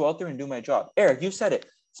can't I just go out there and do my job? Eric, you said it.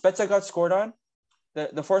 Spezza got scored on.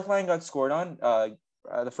 The fourth line got scored on.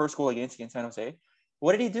 The first goal against San Jose.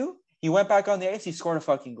 What did he do? He went back on the ice. He scored a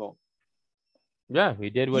fucking goal. Yeah,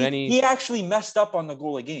 he did what He actually messed up on the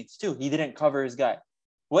goal against, too. He didn't cover his guy.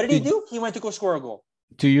 What did he do? He went to go score a goal.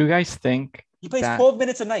 Do you guys think he plays 12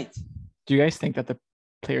 minutes a night? Do you guys think that the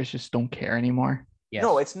players just don't care anymore? Yes.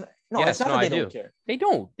 No, it's not. No, it's not that they don't care. They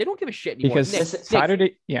don't. They don't give a shit anymore. Because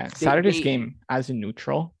Saturday's game as a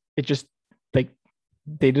neutral, it just like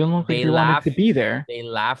they didn't look like they wanted to be there. They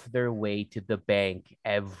laugh their way to the bank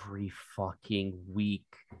every fucking week.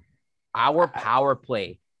 Our power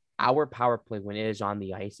play when it is on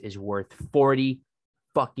the ice is worth $40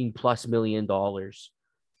 fucking plus million.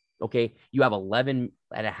 Okay, you have 11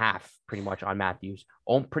 and a half pretty much on Matthews,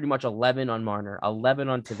 pretty much 11 on Marner, 11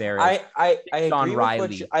 on Tavares.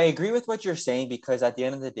 I agree with what you're saying, because at the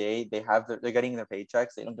end of the day, they're getting their paychecks.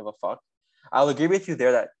 They don't give a fuck. I'll agree with you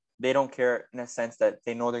there that they don't care, in a sense that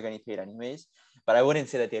they know they're getting paid anyways. But I wouldn't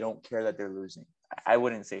say that they don't care that they're losing. I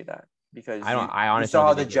wouldn't say that, because I honestly saw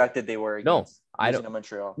how dejected they were against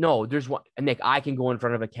Montreal. No, there's one. Nick, I can go in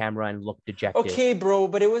front of a camera and look dejected. Okay, bro,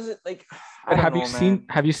 but it wasn't like. Have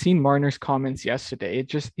you seen Marner's comments yesterday?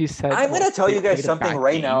 He said. I'm gonna tell you guys something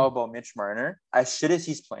right now about Mitch Marner. As shit as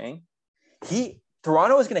he's playing,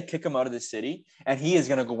 Toronto is gonna kick him out of the city, and he is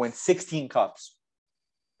gonna go win 16 cups.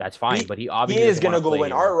 That's fine, but he obviously is gonna go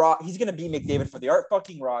win Art Ross. He's gonna beat McDavid for the Art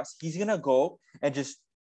fucking Ross. He's gonna go and just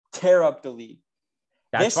tear up the league.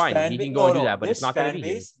 That's fine. He can go and do that, but it's not going to be. This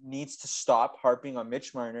fan base needs to stop harping on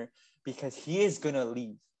Mitch Marner, because he is going to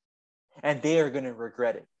leave, and they are going to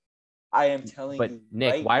regret it. I am telling you. But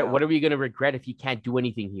Nick, what are we going to regret if he can't do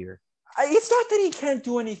anything here? It's not that he can't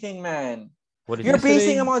do anything, man. You're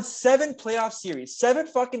basing him on 7 playoff series, 7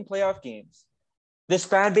 fucking playoff games. This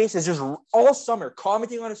fan base is just all summer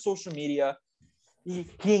commenting on his social media.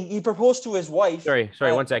 He proposed to his wife. Sorry,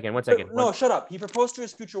 1 second. No, shut up. He proposed to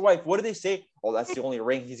his future wife. What do they say? Oh, that's the only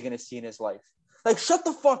ring he's gonna see in his life. Like, shut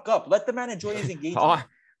the fuck up. Let the man enjoy his engagement.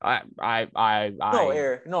 No,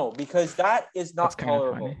 Eric, no, because that is not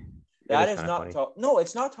tolerable. That is not no,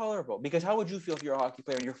 it's not tolerable. Because how would you feel if you're a hockey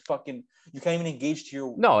player and you can't even engage to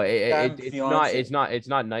your it's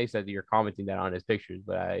not nice that you're commenting that on his pictures,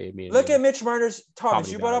 but I mean, look at Mitch Marner's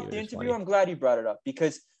Thomas. You brought up the interview. Funny. I'm glad you brought it up,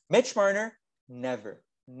 because Mitch Marner never,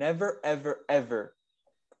 ever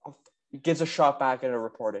gives a shot back at a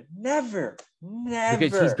reporter. Never.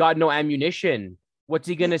 Because he's got no ammunition. What's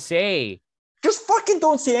he gonna say? Just fucking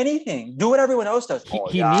don't say anything. Do what everyone else does.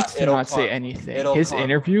 He needs to not say anything. His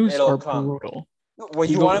interviews are brutal. What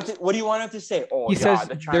do you want him to say? He says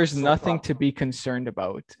there's nothing to be concerned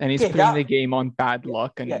about, and he's putting the game on bad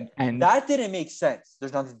luck. And that didn't make sense.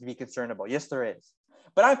 There's nothing to be concerned about. Yes, there is.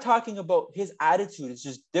 But I'm talking about his attitude is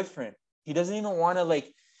just different. He doesn't even want to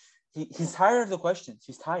he's tired of the questions.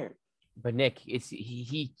 He's tired. But Nick,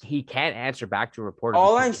 he can't answer back to a reporter.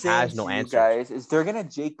 All I'm saying to you guys is they're gonna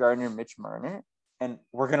Jake Gardiner, Mitch Marner, and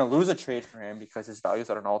we're gonna lose a trade for him because his value is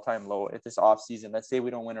at an all-time low at this offseason. Let's say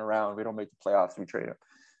we don't win a round, we don't make the playoffs, we trade him.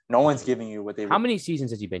 No one's giving you what they. How many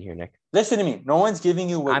seasons has he been here, Nick? Listen to me. No one's giving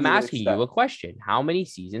you what I'm asking you a question. How many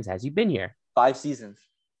seasons has he been here? 5 seasons.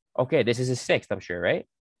 Okay, this is his 6th, I'm sure, right?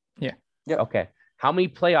 Yeah. Yep. Okay. How many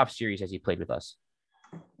playoff series has he played with us?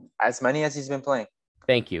 As many as he's been playing.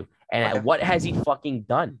 Thank you. And what has he fucking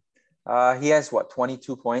done? He has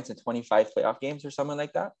 22 points in 25 playoff games or something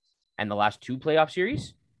like that. And the last 2 playoff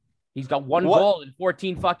series, he's got 1 goal in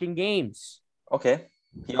 14 fucking games. Okay.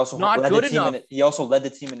 He also not good enough. He also led the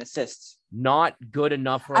team in assists. Not good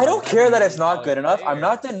enough. I don't care that it's not good enough. I'm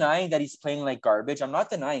not denying that he's playing like garbage. I'm not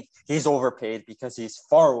denying he's overpaid because he's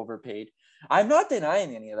far overpaid. I'm not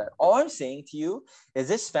denying any of that. All I'm saying to you is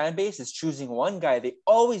this fan base is choosing one guy. They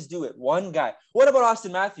always do it. One guy. What about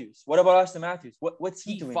Austin Matthews? What's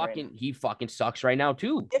he doing right now? He fucking sucks right now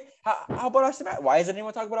too. How about Austin Matthews? Why isn't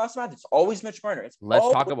anyone talking about Austin Matthews? It's always Mitch Marner.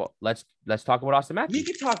 Let's talk about Austin Matthews. We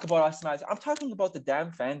can talk about Austin Matthews. I'm talking about the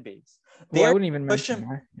damn fan base. I wouldn't even mention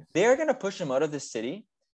him. They're gonna push him out of the city,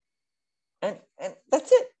 and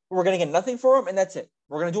that's it. We're gonna get nothing for him, and that's it.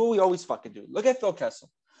 We're gonna do what we always fucking do. Look at Phil Kessel.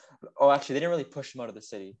 Oh, actually, they didn't really push him out of the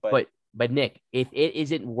city. But Nick, if it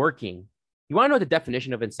isn't working, you want to know what the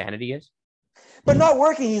definition of insanity is? But not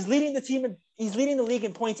working. He's leading the team and he's leading the league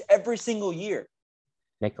in points every single year.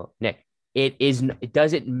 Nick, it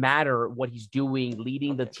doesn't matter what he's doing,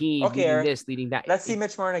 leading the team, leading Eric, this, leading that. Let's see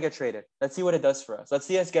Mitch Marner get traded. Let's see what it does for us. Let's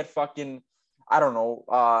see us get fucking, I don't know.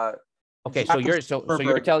 Okay, so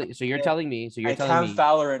you're telling me Cam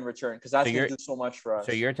Fowler in return because that's gonna do so much for us.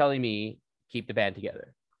 So you're telling me keep the band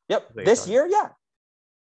together. Yep. This year, yeah.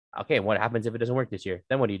 Okay, what happens if it doesn't work this year?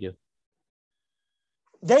 Then what do you do?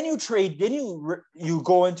 Then you trade. Then you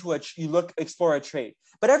go into explore a trade.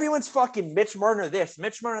 But everyone's fucking Mitch Marner this,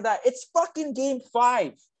 Mitch Marner that. It's fucking game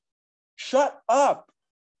 5. Shut up.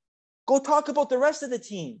 Go talk about the rest of the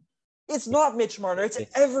team. It's not Mitch Marner. It's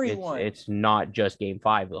everyone. It's not just game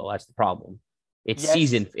 5 though. That's the problem. It's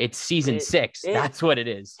season 6. That's what it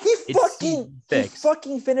is. He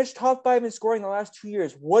fucking finished top 5 in scoring the last 2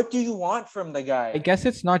 years. What do you want from the guy? I guess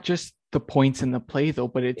it's not just the points in the play though,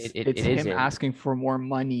 but it's him asking for more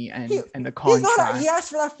money and the contract. He asked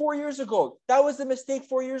for that 4 years ago. That was the mistake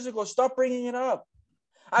 4 years ago. Stop bringing it up.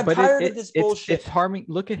 I'm tired of this bullshit. It's harming.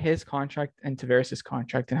 Look at his contract and Tavares'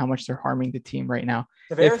 contract and how much they're harming the team right now.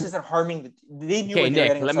 Tavares isn't harming they knew. Okay,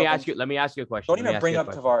 Nick, let me ask you a question. Don't even bring up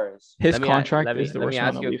Tavares. His contract is the worst one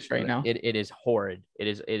on the Leafs right now. It is horrid. It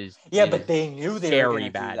is. Yeah, but they knew they were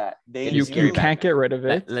going to do that. You can't get rid of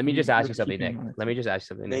it. Let me just ask you something, Nick.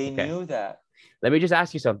 They knew that. Let me just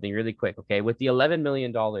ask you something really quick, okay? With the $11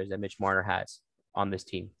 million that Mitch Marner has on this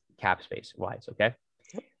team, cap space wise, okay?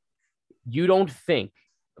 You don't think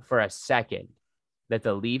for a second that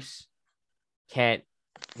the Leafs can't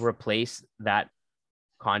replace that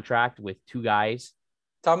contract with 2 guys?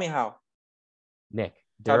 Tell me how. Nick,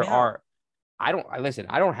 I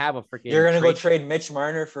don't have a freaking. You're gonna go trade Mitch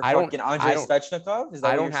Marner for fucking Andrei Svechnikov? Is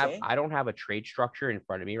that what you're saying? I don't have a trade structure in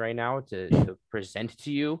front of me right now to present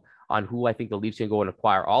to you on who I think the Leafs can go and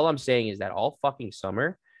acquire. All I'm saying is that all fucking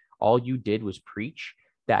summer, all you did was preach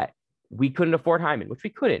that we couldn't afford Hyman, which we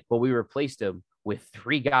couldn't, but we replaced him with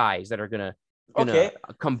 3 guys that are gonna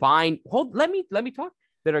combine. Let me talk.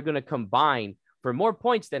 That are gonna combine for more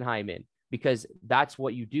points than Hyman, because that's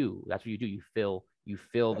what you do. That's what you do. You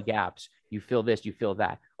fill the gaps. You fill this. You fill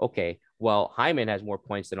that. Okay. Well, Hyman has more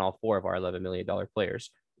points than all 4 of our $11 million players.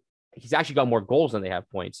 He's actually got more goals than they have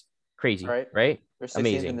points. Crazy, right?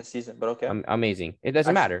 Amazing in the season, but okay. Amazing. It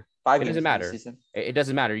doesn't matter. 5 it games doesn't matter. In the season. It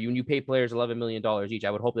doesn't matter. When you pay players $11 million each, I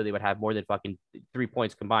would hope that they would have more than fucking 3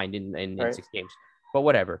 points combined in 6 games. But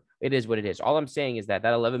whatever. It is what it is. All I'm saying is that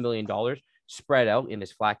 $11 million spread out in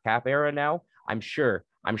this flat cap era now, I'm sure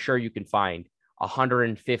you can find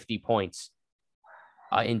 150 points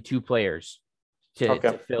in 2 players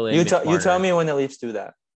to fill in. You tell me when the Leafs do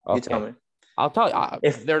that. Okay. You tell me. I'll tell you.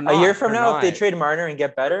 If they're not, a year from now, if they trade Marner and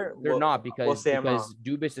get better, they're not because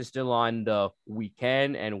Dubas is still on the we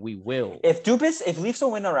can and we will. If Leafs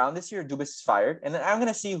don't win around this year, Dubas is fired, and then I'm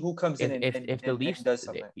gonna see who comes in if the Leafs does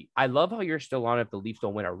something. I love how you're still on if the Leafs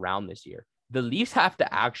don't win around this year. The Leafs have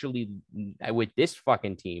to actually, with this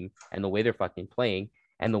fucking team and the way they're fucking playing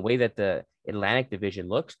and the way that the Atlantic Division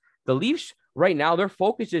looks, the Leafs right now their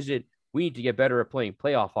focus isn't we need to get better at playing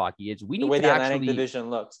playoff hockey. It's we need to actually. The way the Atlantic Division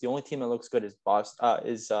looks, the only team that looks good is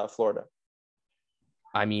Florida.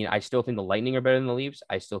 I mean, I still think the Lightning are better than the Leafs.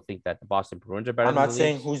 I still think that the Boston Bruins are better. I'm not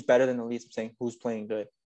saying who's better than the Leafs. I'm saying who's playing good.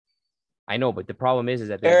 I know, but the problem is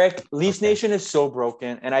that Eric, Leafs Nation is so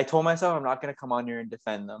broken, and I told myself I'm not going to come on here and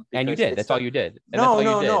defend them. And you did. That's all you did. No.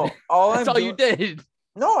 That's all you did.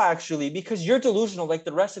 No, actually, because you're delusional, like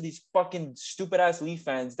the rest of these fucking stupid ass Leaf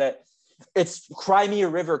fans that it's cry me a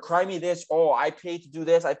river, cry me this. Oh, I paid to do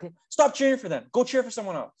this. I paid. Stop cheering for them. Go cheer for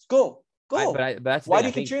someone else. Go. But that's why do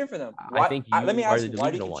you keep cheering for them? I think you let me ask you,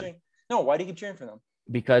 why do you keep cheering? No, why do you keep cheering for them?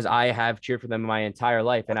 Because I have cheered for them my entire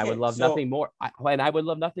life, and I would love nothing more. I would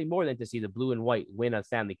love nothing more than to see the blue and white win a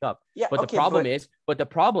Stanley Cup. Yeah, but the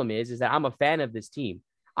problem is that I'm a fan of this team.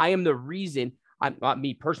 I am the reason. I'm not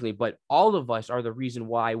me personally, but all of us are the reason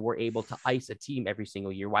why we're able to ice a team every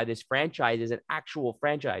single year. Why this franchise is an actual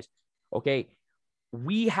franchise. Okay,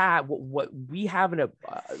 we have we have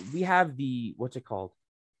the what's it called?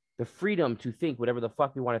 The freedom to think whatever the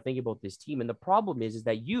fuck we want to think about this team. And the problem is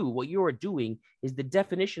that what you are doing is the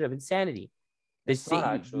definition of insanity.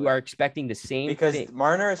 You are expecting the same because thing.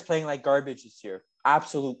 Marner is playing like garbage this year.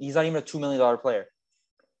 Absolutely. He's not even a $2 million player.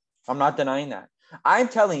 I'm not denying that. I'm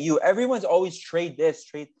telling you, everyone's always trade this,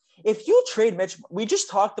 trade. If you trade Mitch, we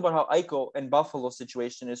just talked about how Eichel and Buffalo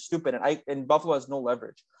situation is stupid and Buffalo has no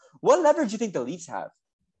leverage. What leverage do you think the Leafs have?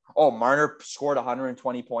 Oh, Marner scored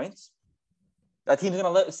 120 points. That team's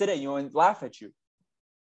going to sit at you and laugh at you.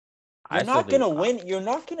 You're not going to win. You're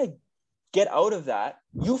not going to get out of that.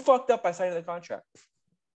 You fucked up by signing the contract.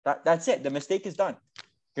 That's it. The mistake is done.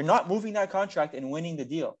 You're not moving that contract and winning the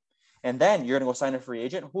deal. And then you're going to go sign a free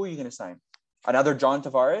agent. Who are you going to sign? Another John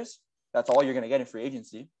Tavares? That's all you're going to get in free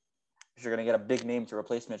agency. You're going to get a big name to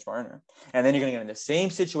replace Mitch Marner. And then you're going to get in the same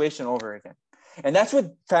situation over again. And that's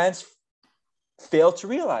what fans fail to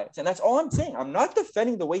realize. And that's all I'm saying. I'm not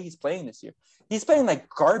defending the way he's playing this year. He's playing like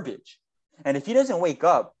garbage. And if he doesn't wake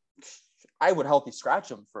up, I would healthy scratch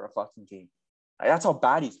him for a fucking game. That's how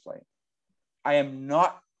bad he's playing. I am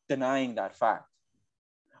not denying that fact.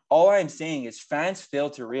 All I'm saying is fans fail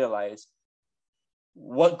to realize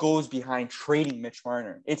what goes behind trading Mitch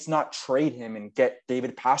Marner. It's not trade him and get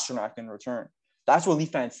David Pastrnak in return. That's what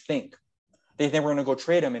Leaf fans think. They think we're going to go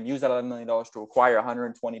trade him and use that $11 million to acquire a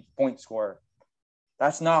 120-point scorer.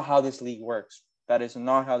 That's not how this league works. That is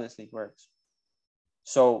not how this league works.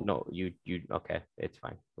 So no, you okay, it's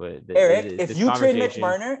fine. Eric, if you trade Mitch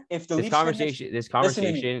Marner, if the Leafs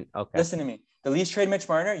conversation, okay, listen to me. The Leafs trade Mitch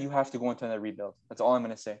Marner, you have to go into another rebuild. That's all I'm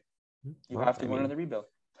going to say. You have to go into the rebuild.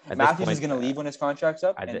 Matthews is going to leave when his contract's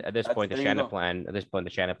up. At this point, the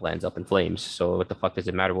Shanaplan's up in flames. So what the fuck does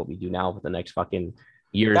it matter what we do now with the next fucking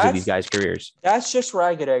years of these guys' careers? That's just where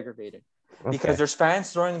I get aggravated. Because there's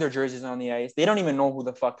fans throwing their jerseys on the ice. They don't even know who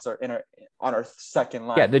the fucks are on our second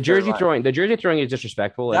line. Yeah, the jersey throwing is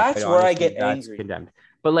disrespectful. That's where I get angry. That's condemned.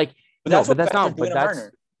 But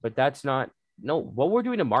that's not. No, what we're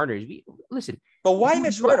doing to Marner is listen. But why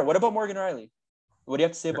Mitch Marner? What about Morgan Riley? What do you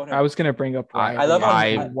have to say about him? I was going to bring up. I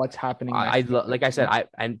love what's happening. Like I said,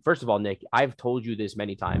 and first of all, Nick, I've told you this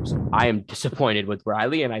many times. I am disappointed with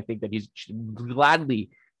Riley, and I think that he's gladly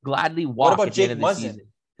walk at the end of the season.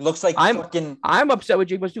 Looks like I'm upset with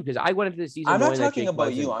Jake Muzzin too because I went into the season. I'm not talking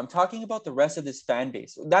about you. I'm talking about the rest of this fan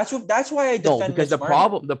base. That's why I defend. No, because the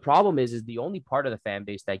problem is the only part of the fan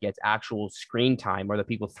base that gets actual screen time are the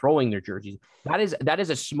people throwing their jerseys. That is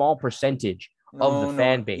a small percentage of the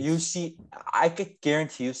fan base. You see, I could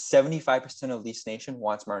guarantee you 75% of Leafs Nation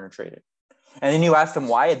wants Marner traded. And then you ask them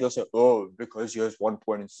why, they'll say, "Oh, because he has 1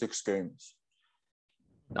 point in 6 games."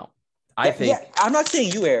 No. I think I'm not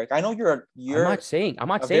saying you, Eric. I know you're I'm not saying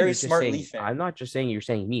very smart Leaf fan. I'm not just saying you're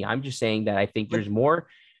saying me. I'm just saying that I think there's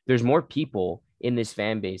more people in this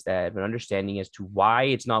fan base that have an understanding as to why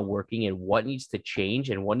it's not working and what needs to change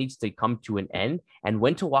and what needs to come to an end and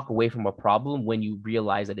when to walk away from a problem when you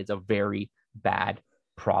realize that it's a very bad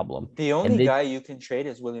problem. The only guy you can trade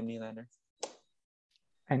is William Nylander.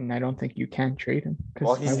 And I don't think you can trade him.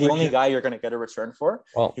 Well, he's the only guy you're going to get a return for.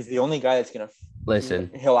 Well, he's the only guy that's going to listen.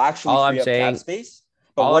 He'll actually free up cap space.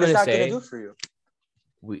 But what is that going to do for you?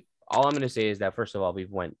 All I'm going to say is that first of all, we've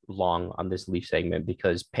went long on this Leaf segment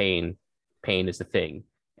because pain is the thing,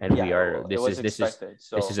 and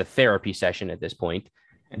this is a therapy session at this point.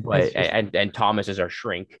 But and Thomas is our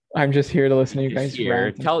shrink. I'm just here to listen to you guys.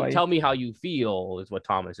 Tell me how you feel is what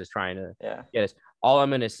Thomas is trying to get us. All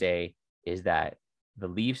I'm going to say is that the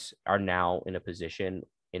Leafs are now in a position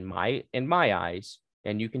in my eyes,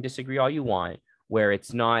 and you can disagree all you want, where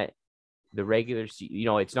it's not the regular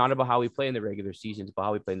it's not about how we play in the regular season, it's about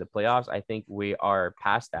how we play in the playoffs. I think we are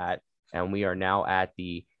past that, and we are now at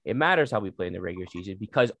it matters how we play in the regular season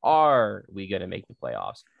because are we going to make the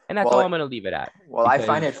playoffs? And that's all I'm going to leave it at. Well, I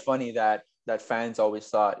find it funny that fans always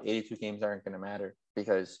thought 82 games aren't going to matter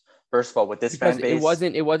because first of all, with this fan base, it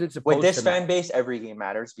wasn't supposed with this fan base, every game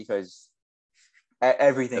matters because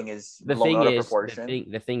everything is blown out of proportion.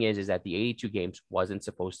 The thing is that the 82 games wasn't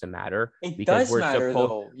supposed to matter. It does matter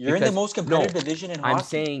though. You're in the most competitive division in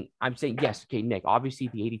hockey. I'm saying yes. Okay, Nick. Obviously,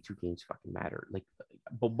 the 82 games fucking matter. Like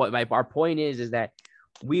but our point is that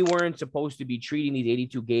we weren't supposed to be treating these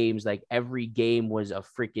 82 games like every game was a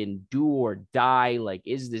freaking do or die. Like,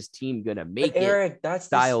 is this team gonna make it? Eric, that's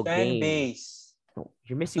the fan base.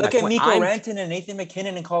 You're missing. Look at Mikko Rantanen and Nathan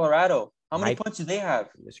McKinnon in Colorado. How many points do they have?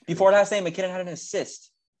 Before last night, McKinnon had an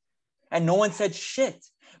assist, and no one said shit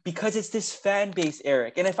because it's this fan base,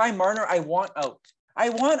 Eric. And if I'm Marner, I want out.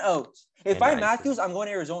 If I'm Matthews, I'm going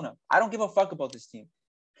to Arizona. I don't give a fuck about this team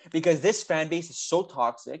because this fan base is so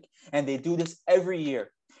toxic and they do this every year.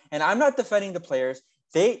 And I'm not defending the players.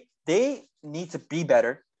 They need to be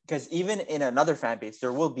better because even in another fan base,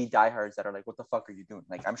 there will be diehards that are like, what the fuck are you doing?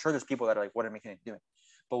 Like, I'm sure there's people that are like, what are McKinnon doing?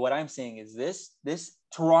 But what I'm saying is this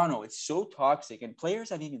Toronto is so toxic, and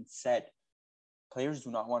players have even said players do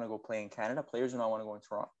not want to go play in Canada. Players do not want to go in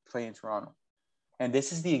Toronto, play in Toronto. And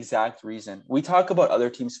this is the exact reason. We talk about other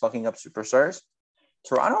teams fucking up superstars.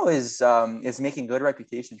 Toronto is making good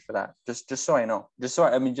reputation for that. Just so I know. Just so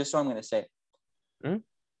I'm going to say.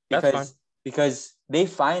 That's fine. Because they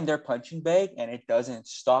find their punching bag and it doesn't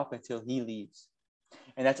stop until he leaves.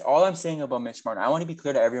 And that's all I'm saying about Mitch Marner. I want to be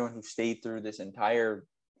clear to everyone who stayed through this entire.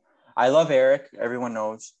 I love Eric. Everyone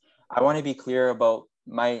knows. I want to be clear about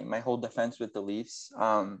my whole defense with the Leafs.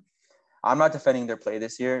 I'm not defending their play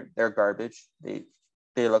this year. They're garbage.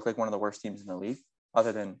 They look like one of the worst teams in the league,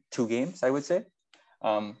 other than 2 games, I would say.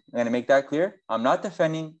 I'm going to make that clear. I'm not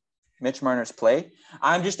defending Mitch Marner's play.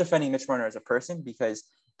 I'm just defending Mitch Marner as a person because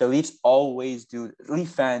the Leafs Leaf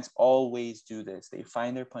fans always do this. They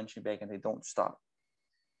find their punching bag and they don't stop.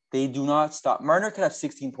 They do not stop. Marner could have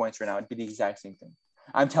 16 points right now. It'd be the exact same thing.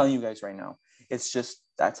 I'm telling you guys right now. It's just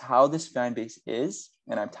that's how this fan base is,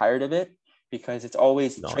 and I'm tired of it because it's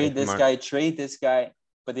always trade this guy,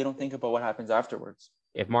 but they don't think about what happens afterwards.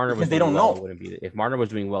 If Marner was doing well, if Marner was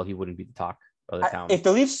doing well, he wouldn't be the talk of the town. If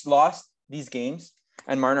the Leafs lost these games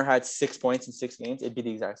and Marner had 6 points in 6 games, it'd be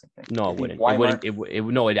the exact same thing. No, it wouldn't. It'd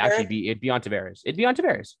be on Tavares. It'd be on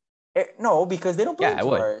Tavares. No, because they don't blame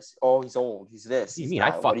Tavares. Oh, he's old. He's this. You mean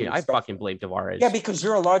I fucking blame Tavares? Yeah, because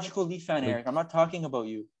you're a logical Leaf fan, Eric. I'm not talking about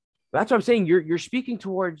you. That's what I'm saying. You're speaking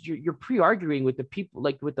towards you're pre-arguing with the people,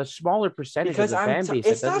 like with the smaller percentage of the fan base.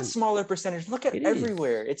 It's not smaller percentage. Look at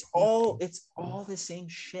everywhere. It's all the same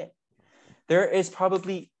shit. There is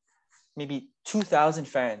probably maybe 2,000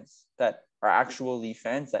 fans that are actual Leaf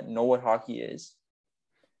fans that know what hockey is.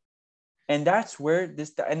 And that's why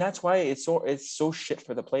it's so shit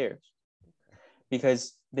for the players.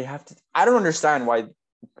 Because they have to, I don't understand why.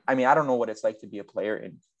 I mean, I don't know what it's like to be a player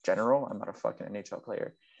in general. I'm not a fucking NHL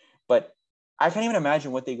player. But I can't even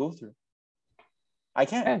imagine what they go through. I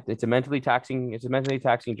can't. Yeah, it's a mentally taxing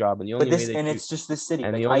job, and it's just this city.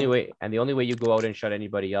 And the only way you go out and shut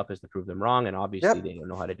anybody up is to prove them wrong, and obviously they don't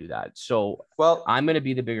know how to do that. So, I'm going to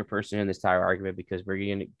be the bigger person in this entire argument because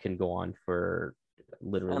we can go on for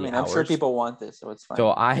literally hours. I'm sure people want this, so it's fine.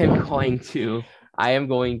 So I am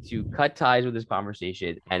going to cut ties with this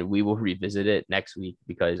conversation, and we will revisit it next week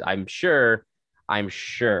because I'm sure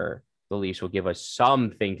the Leafs will give us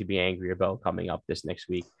something to be angry about coming up this next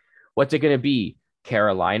week. What's it going to be?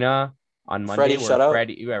 Carolina on Monday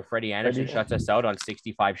where Freddie Anderson shuts us out on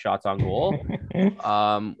 65 shots on goal.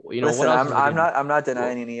 Listen, I'm not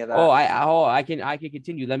denying any of that. I can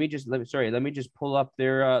continue. Let me just pull up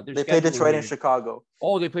their they played Detroit and Chicago.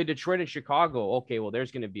 Oh, they played Detroit and Chicago. Okay, well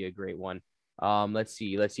there's going to be a great one. Let's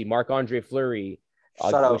see. Marc-Andre Fleury.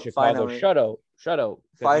 Chicago. Shut out.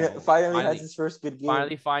 Finally has his first good game.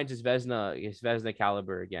 Finally finds his Vezina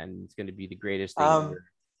caliber again. It's going to be the greatest thing ever.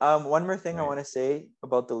 One more thing I want to say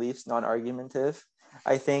about the Leafs non-argumentative.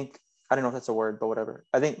 I think, I don't know if that's a word, but whatever.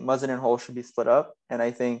 I think Muzzin and Hull should be split up. And I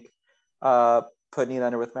think put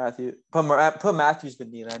Nylander with Matthews. Put Matthews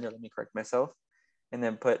with Nylander. Let me correct myself. And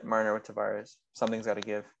then put Marner with Tavares. Something's got to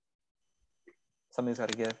give.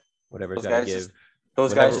 Whatever's got to give.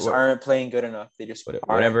 Those guys just aren't playing good enough. They just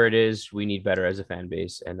whatever it is, we need better as a fan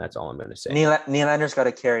base, and that's all I'm going to say. Nylander's got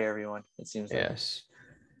to carry everyone. It seems like. Yes.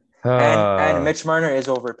 And Mitch Marner is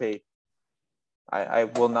overpaid. I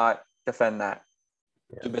will not defend that.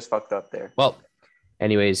 Yeah. Dubas fucked up there. Well,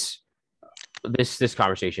 anyways, this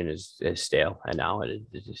conversation is stale, and now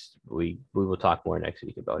it's just we will talk more next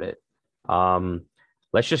week about it.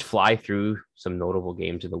 Let's just fly through some notable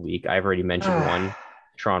games of the week. I've already mentioned one,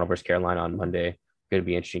 Toronto versus Carolina on Monday. Going to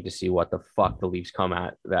be interesting to see what the fuck the Leafs come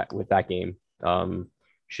at with that game.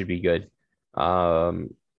 Should be good.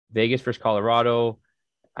 Vegas versus Colorado.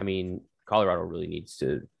 I mean, Colorado really needs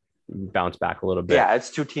to bounce back a little bit. Yeah, it's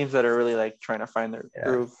 2 teams that are really like trying to find their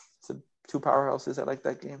groove. It's 2 powerhouses. I like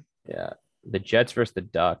that game. Yeah. The Jets versus the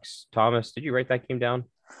Ducks. Thomas, did you write that game down?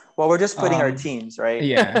 Well, we're just putting our teams, right?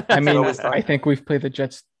 Yeah. I mean, I think we've played the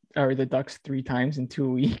Jets the Ducks 3 times in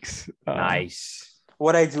 2 weeks. Nice.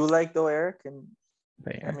 What I do like though, Eric, and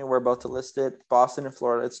I mean we're about to list it. Boston and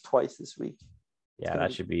Florida. It's twice this week. Yeah,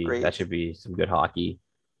 that should be some good hockey.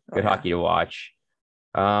 Good hockey to watch.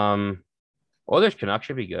 Oilers Canucks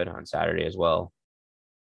should be good on Saturday as well.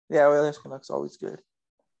 Yeah, Oilers Canucks always good.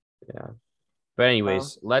 Yeah. But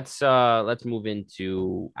anyways, let's move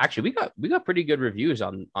into actually we got pretty good reviews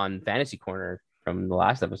on Fantasy Corner from the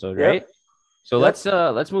last episode, right? So let's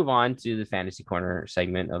move on to the Fantasy Corner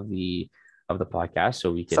segment of the podcast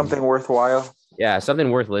so we can something worthwhile. Yeah,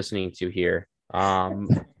 something worth listening to here. I'm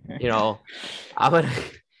gonna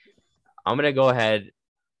go ahead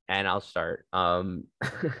and I'll start.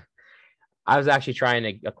 I was actually trying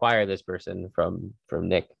to acquire this person from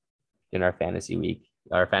Nick in our fantasy league,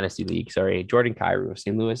 Sorry, Jordan Kyrou of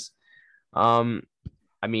St. Louis. I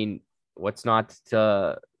mean, what's not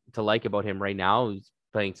to like about him right now? He's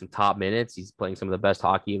playing some top minutes. He's playing some of the best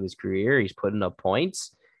hockey of his career. He's putting up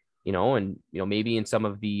points, and maybe in some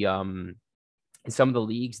of the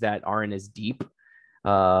leagues that aren't as deep,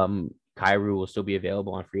 Kyrou will still be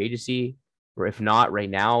available on free agency. Or if not right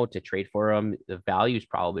now to trade for him, the value is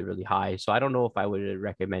probably really high. So I don't know if I would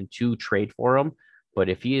recommend to trade for him, but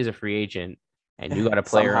if he is a free agent and you got a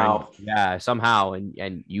player somehow,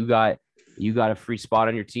 and you got a free spot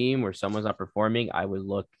on your team where someone's not performing, I would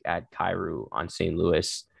look at Kyrou on St.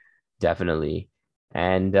 Louis, definitely.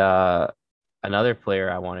 And another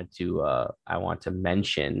player I want to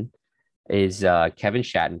mention is Kevin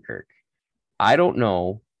Shattenkirk. I don't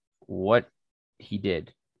know what he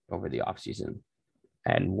did over the offseason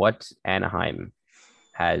and what Anaheim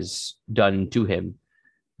has done to him,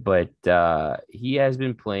 but he has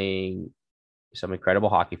been playing some incredible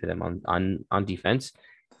hockey for them on defense,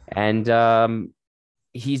 and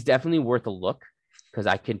he's definitely worth a look because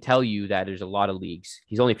I can tell you that there's a lot of leagues.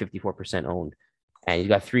 He's only 54% owned, and he's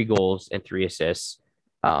got 3 goals and 3 assists.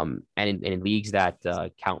 And in leagues that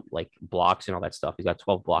count like blocks and all that stuff, he's got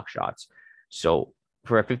 12 block shots. So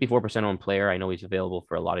for a 54% owned player, I know he's available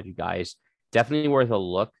for a lot of you guys. Definitely worth a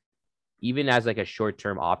look, even as like a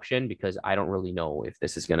short-term option, because I don't really know if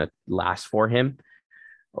this is going to last for him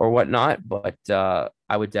or whatnot. But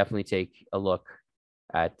I would definitely take a look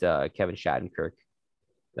at Kevin Shattenkirk.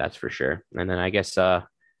 That's for sure. And then I guess I'll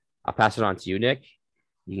pass it on to you, Nick.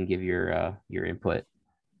 You can give your input.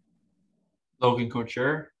 Logan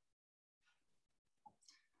Couture.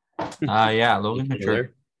 Logan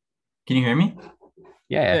Couture. Can you hear me?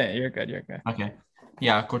 Yeah, you're good. Okay.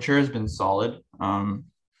 Yeah, Couture has been solid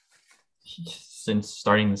since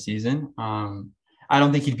starting the season. I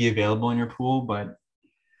don't think he'd be available in your pool, but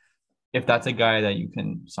if that's a guy that you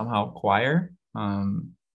can somehow acquire,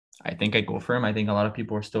 I think I'd go for him. I think a lot of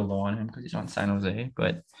people are still low on him because he's on San Jose.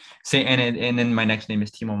 But and then my next name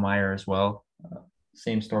is Timo Meier as well.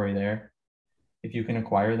 Same story there. If you can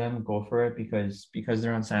acquire them, go for it because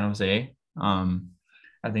they're on San Jose.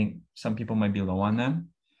 I think some people might be low on them.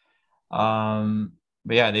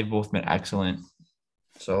 But yeah, they've both been excellent.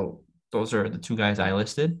 So those are the 2 guys I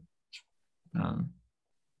listed.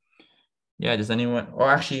 Does anyone? Oh,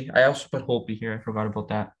 actually, I also put Holtby here. I forgot about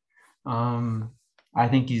that. I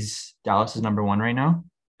think Dallas is number 1 right now,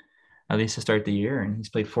 at least to start the year. And he's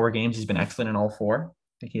played 4 games. He's been excellent in all 4. I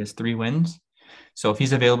think he has 3 wins. So if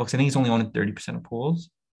he's available, because I think he's only owned 30% of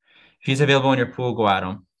pools. If he's available in your pool, go at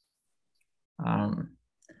him.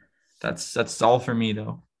 That's all for me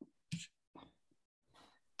though.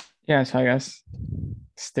 Yeah, so I guess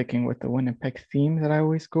sticking with the Winnipeg theme that I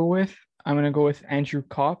always go with, I'm going to go with Andrew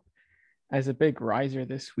Kopp as a big riser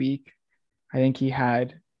this week. I think he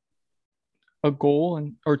had a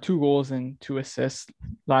goal or 2 goals and 2 assists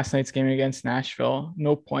last night's game against Nashville.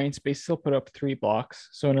 No points, but he still put up 3 blocks.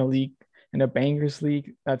 So in a bangers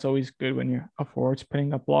league, that's always good when you're a forward's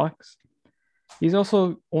putting up blocks. He's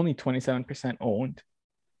also only 27% owned.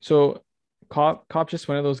 So Kopp just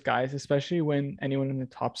one of those guys, especially when anyone in the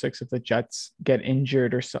top 6 of the Jets get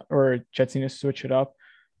injured or Jets need to switch it up.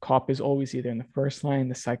 Kopp is always either in the first line,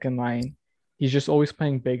 the second line. He's just always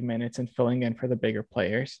playing big minutes and filling in for the bigger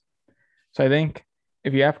players. So I think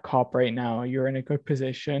if you have Kopp right now, you're in a good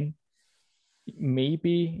position.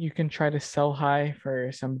 Maybe you can try to sell high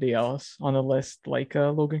for somebody else on the list like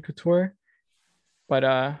Logan Couture.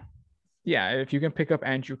 But if you can pick up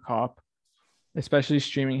Andrew Kopp, especially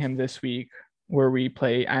streaming him this week where we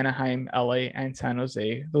play Anaheim, LA, and San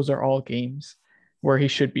Jose. Those are all games where he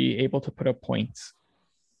should be able to put up points.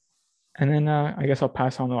 And then I guess I'll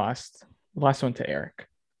pass on the last one to Eric.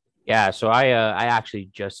 Yeah, so I actually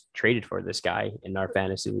just traded for this guy in our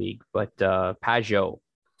fantasy league, but Pageau.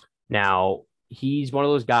 Now, he's one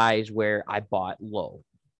of those guys where I bought low.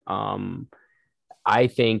 I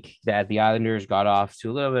think that the Islanders got off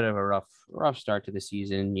to a little bit of a rough start to the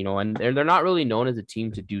season, and they're not really known as a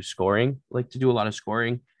team to do scoring, like to do a lot of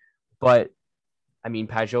scoring. But I mean,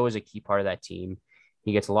 Pajot is a key part of that team.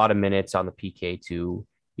 He gets a lot of minutes on the PK too,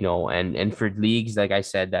 and for leagues, like I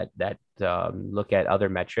said, that look at other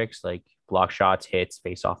metrics like block shots, hits,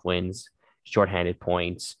 face-off wins, shorthanded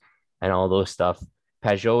points, and all those stuff.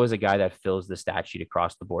 Pajot is a guy that fills the stat sheet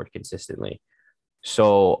across the board consistently.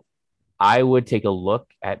 So I would take a look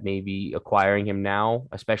at maybe acquiring him now,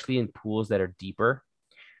 especially in pools that are deeper,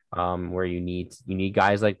 where you need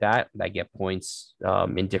guys like that get points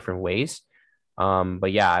in different ways.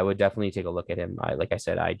 But yeah, I would definitely take a look at him. Like I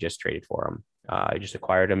said, I just traded for him. I just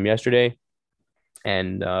acquired him yesterday,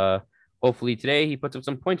 and hopefully today he puts up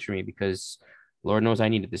some points for me because Lord knows I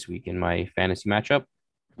need it this week in my fantasy matchup.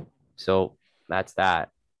 So that's that.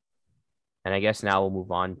 And I guess now we'll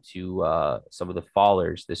move on to some of the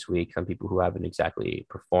fallers this week, some people who haven't exactly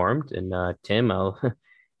performed. And Tim, I'll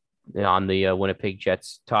on the Winnipeg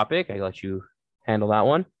Jets topic, I let you handle that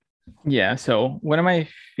one. Yeah, so one of my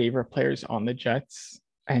favorite players on the Jets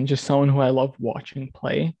and just someone who I love watching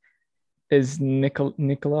play is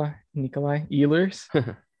Nikolai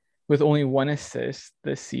Ehlers with only 1 assist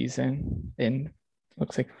this season in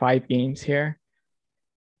looks like 5 games here.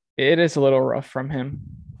 It is a little rough from him.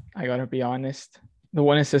 I gotta be honest. The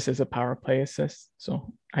 1 assist is a power play assist,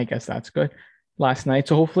 so I guess that's good last night.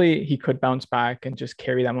 So hopefully he could bounce back and just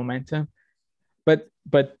carry that momentum.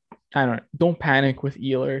 But I don't panic with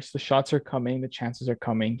Ehlers. The shots are coming, the chances are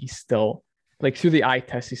coming. He's still through the eye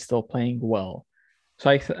test, he's still playing well. So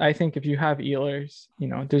I think if you have Ehlers,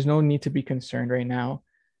 there's no need to be concerned right now.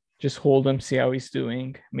 Just hold him, see how he's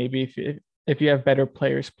doing. Maybe if you have better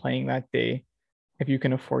players playing that day, if you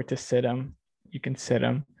can afford to sit him, you can sit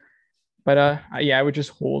him. But I would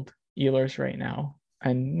just hold Ehlers right now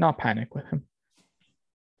and not panic with him.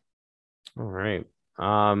 All right.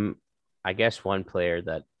 I guess one player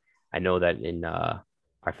that I know that in our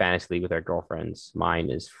fantasy league with our girlfriends,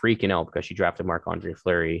 mine is freaking out because she drafted Marc-Andre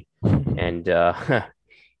Fleury, and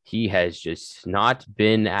he has just not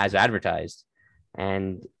been as advertised,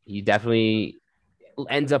 and he definitely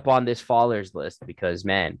ends up on this fallers list because,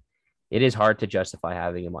 man, it is hard to justify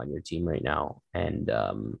having him on your team right now. And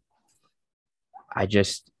I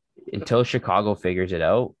just, until Chicago figures it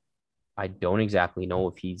out, I don't exactly know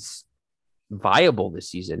if he's viable this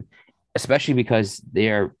season, especially because they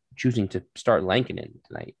are choosing to start Lankinen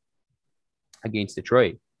tonight against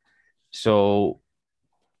Detroit. So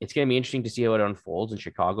it's going to be interesting to see how it unfolds in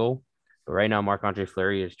Chicago. But right now, Marc-Andre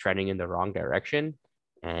Fleury is trending in the wrong direction.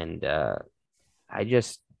 And I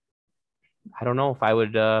don't know if I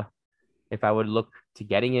would look to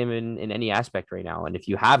getting him in any aspect right now. And if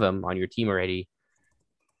you have him on your team already,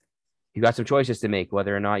 you got some choices to make,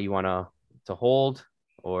 whether or not you want to hold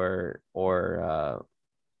or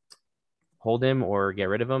hold him or get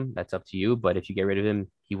rid of him. That's up to you. But if you get rid of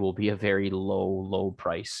him, he will be a very low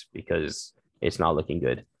price because it's not looking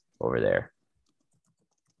good over there.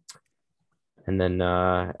 And then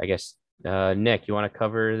I guess Nick, you want to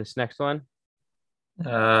cover this next one?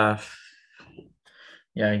 Yeah,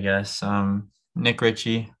 I guess. Nick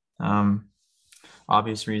Ritchie.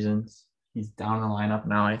 Obvious reasons. He's down the lineup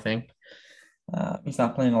now, I think. He's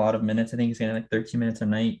not playing a lot of minutes. I think he's getting 13 minutes a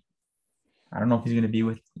night. I don't know if he's going to be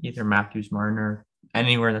with either Matthews, Martin, or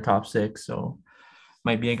anywhere in the top 6. So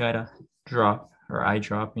might be a guy to drop or eye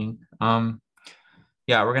dropping.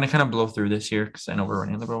 Yeah, we're going to kind of blow through this here because I know we're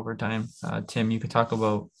running a little over time. Tim, you could talk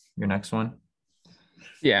about your next one.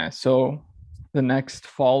 Yeah, so the next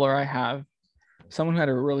faller I have, someone who had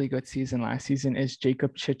a really good season last season, is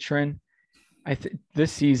Jakob Chychrun.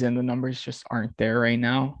 This season, the numbers just aren't there right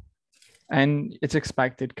now. And it's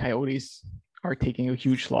expected. Coyotes are taking a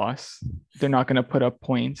huge loss. They're not going to put up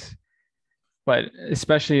points. But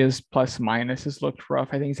especially his plus minus has looked rough.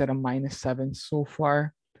 I think he's at a -7 so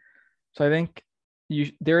far. So I think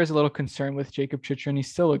there is a little concern with Jakob Chychrun.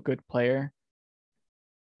 He's still a good player.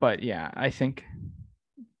 But yeah, I think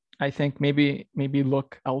maybe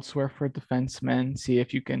look elsewhere for defensemen. See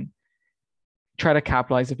if you can try to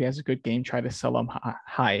capitalize if he has a good game. Try to sell him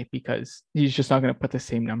high because he's just not going to put the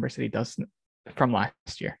same numbers that he does from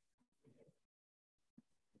last year.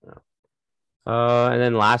 And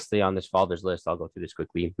then lastly on this Falder's list, I'll go through this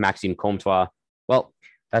quickly. Maxime Comtois. Well,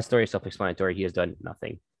 that story is self-explanatory. He has done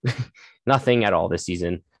nothing, nothing at all this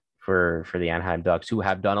season for the Anaheim Ducks, who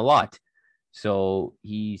have done a lot. So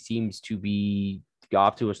he seems to be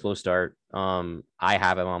off to a slow start. I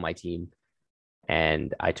have him on my team,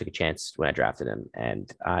 and I took a chance when I drafted him, and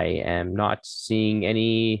I am not seeing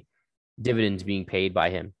any dividends being paid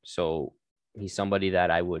by him. So he's somebody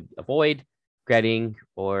that I would avoid.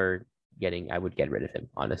 I would get rid of him,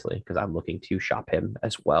 honestly, because I'm looking to shop him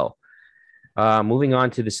as well. Moving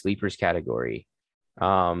on to the sleepers category.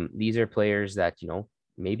 These are players that,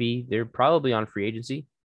 maybe they're probably on free agency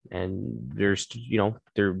and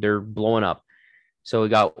they're blowing up. So we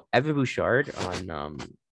got Evan Bouchard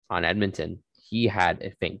on Edmonton. He had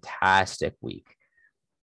a fantastic week.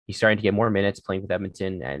 He's starting to get more minutes playing with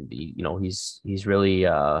Edmonton, and he's really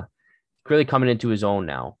coming into his own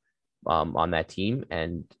now on that team,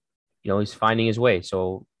 and he's finding his way.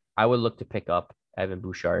 So I would look to pick up Evan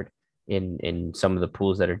Bouchard in some of the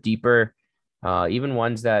pools that are deeper, even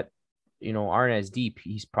ones that aren't as deep.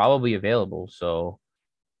 He's probably available, so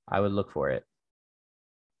I would look for it.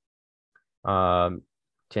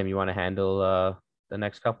 Tim, you want to handle the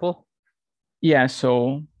next couple? Yeah,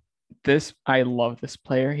 so I love this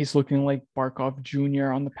player. He's looking like Barkov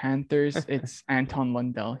Jr. on the Panthers. It's Anton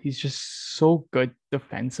Lundell. He's just so good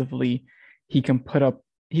defensively. He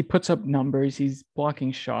puts up numbers. He's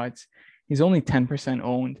blocking shots. He's only 10%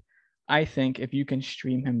 owned. I think if you can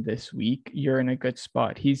stream him this week, you're in a good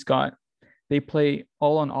spot. They play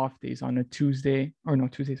all on off days on a Tuesday, or no,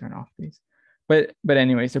 Tuesdays aren't off days. But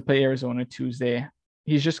anyways, they play Arizona Tuesday.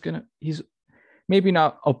 He's maybe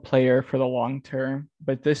not a player for the long term,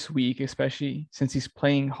 but this week, especially since he's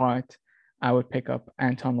playing hot, I would pick up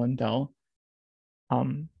Anton Lundell.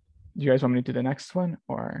 Do you guys want me to do the next one,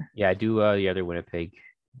 or? Yeah, I do the other Winnipeg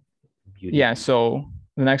beauty. Yeah, so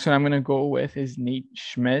the next one I'm going to go with is Nate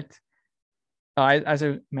Schmidt. As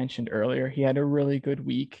I mentioned earlier, he had a really good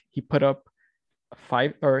week. He put up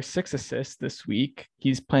 5 or 6 assists this week.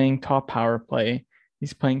 He's playing top power play.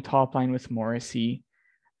 He's playing top line with Morrissey.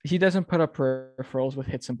 He doesn't put up referrals with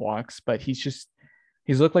hits and blocks, but he's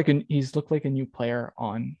looked like a new player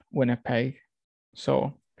on Winnipeg.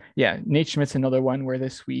 So yeah, Nate Schmidt's another one where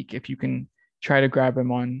this week, if you can try to grab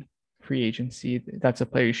him on free agency, that's a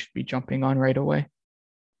player you should be jumping on right away.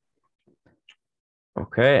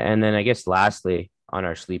 Okay, and then I guess lastly on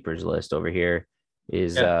our sleepers list over here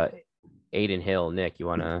is Adin Hill. Nick, you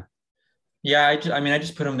want to? Yeah, I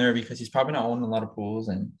just put him there because he's probably not owning a lot of pools,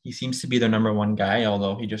 and he seems to be their number one guy,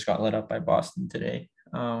 although he just got lit up by Boston today.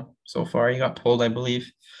 So far, he got pulled, I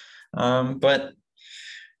believe. But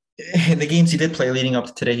in the games he did play leading up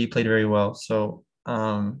to today, he played very well. So, he's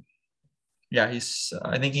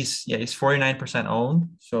 49% owned.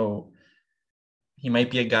 So he might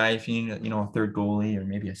be a guy if you need, a third goalie or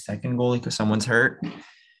maybe a second goalie because someone's hurt.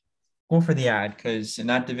 Go for the ad because in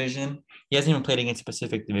that division, he hasn't even played against a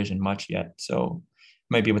Pacific Division much yet. So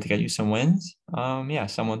might be able to get you some wins.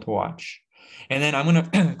 Someone to watch. And then I'm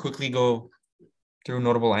going to quickly go through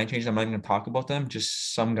notable line changes. I'm not even going to talk about them,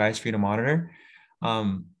 just some guys for you to monitor.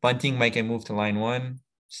 Bunting might get moved to line 1.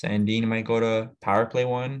 Sandin might go to power play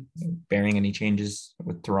 1, bearing any changes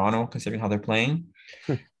with Toronto, considering how they're playing.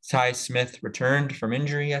 Ty Smith returned from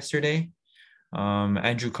injury yesterday.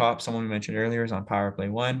 Andrew Kopp, someone we mentioned earlier, is on power play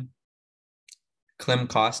 1. Klim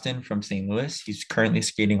Kostin from St. Louis. He's currently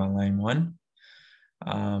skating on line 1.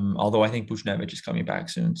 Although I think Buchnevich is coming back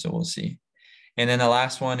soon, so we'll see. And then the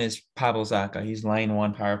last one is Pavel Zacha. He's line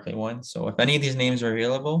 1, power play 1. So if any of these names are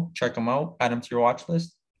available, check them out, add them to your watch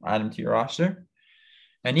list, add them to your roster.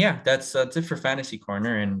 And yeah, that's it for Fantasy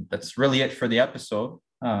Corner. And that's really it for the episode.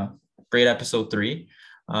 Great episode 3.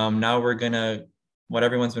 Now what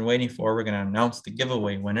everyone's been waiting for, we're going to announce the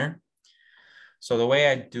giveaway winner. So the way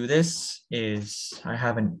I do this is I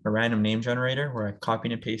have a random name generator where I've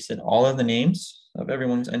copied and pasted all of the names of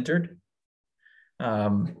everyone who's entered.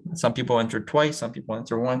 Some people entered twice, some people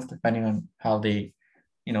entered once, depending on how they,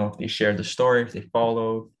 if they shared the story, if they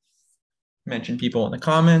followed, mentioned people in the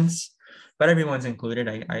comments, but everyone's included.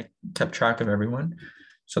 I kept track of everyone.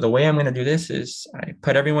 So the way I'm going to do this is I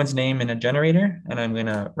put everyone's name in a generator and I'm going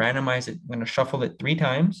to randomize it. I'm going to shuffle it 3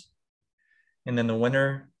 times. And then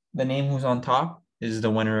the name who's on top is the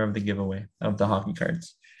winner of the giveaway of the hockey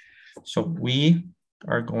cards. So we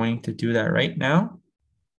are going to do that right now.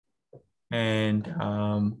 And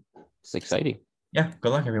it's exciting. Yeah,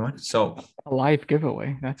 good luck, everyone. So a live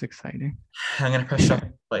giveaway. That's exciting. I'm going to press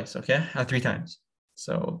shuffle place, okay? 3 times.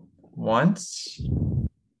 So once,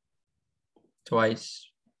 twice,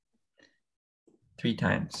 3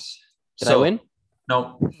 times. Did I win?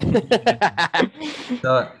 No.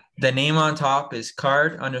 The name on top is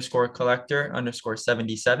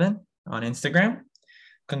card_collector_77 on Instagram.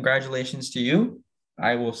 Congratulations to you.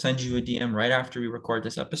 I will send you a DM right after we record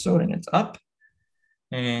this episode and it's up.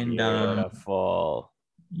 And beautiful.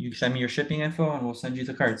 You send me your shipping info and we'll send you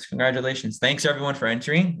the cards. Congratulations. Thanks everyone for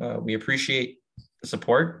entering. We appreciate the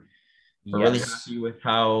support. We're really happy with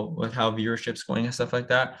how viewership's going and stuff like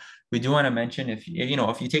that. We do want to mention if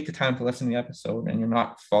you take the time to listen to the episode and you're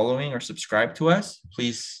not following or subscribe to us,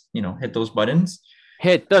 please hit those buttons.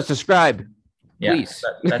 Hit the subscribe. Yeah, please.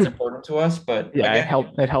 That's important to us. But yeah,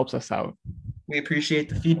 again, it helps us out. We appreciate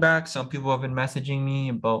the feedback. Some people have been messaging me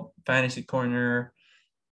about Fantasy Corner.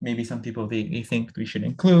 Maybe some people they think we should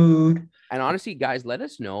include. And honestly, guys, let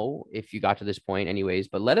us know if you got to this point anyways,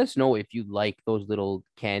 but let us know if you like those little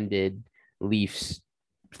candid Leafs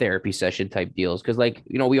therapy session type deals. Cause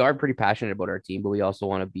we are pretty passionate about our team, but we also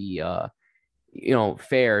want to be,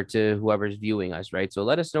 fair to whoever's viewing us. Right. So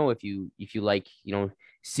let us know if you like,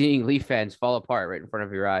 seeing Leaf fans fall apart right in front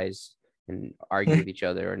of your eyes and argue with each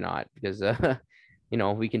other or not, because,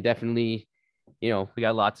 we can definitely, we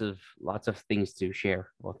got lots of things to share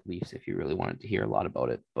with Leafs if you really wanted to hear a lot about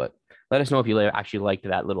it. But let us know if you actually liked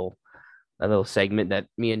that little segment that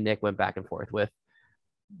me and Nick went back and forth with.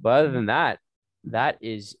 But other than that, that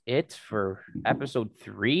is it for episode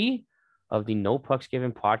 3 of the No Pucks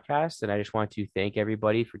Given podcast. And I just want to thank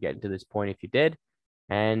everybody for getting to this point if you did,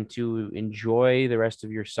 and to enjoy the rest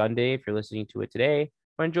of your Sunday if you're listening to it today,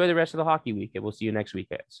 or enjoy the rest of the hockey week. And we'll see you next week,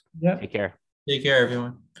 guys. Yeah. Take care. Take care,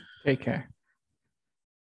 everyone. Take care.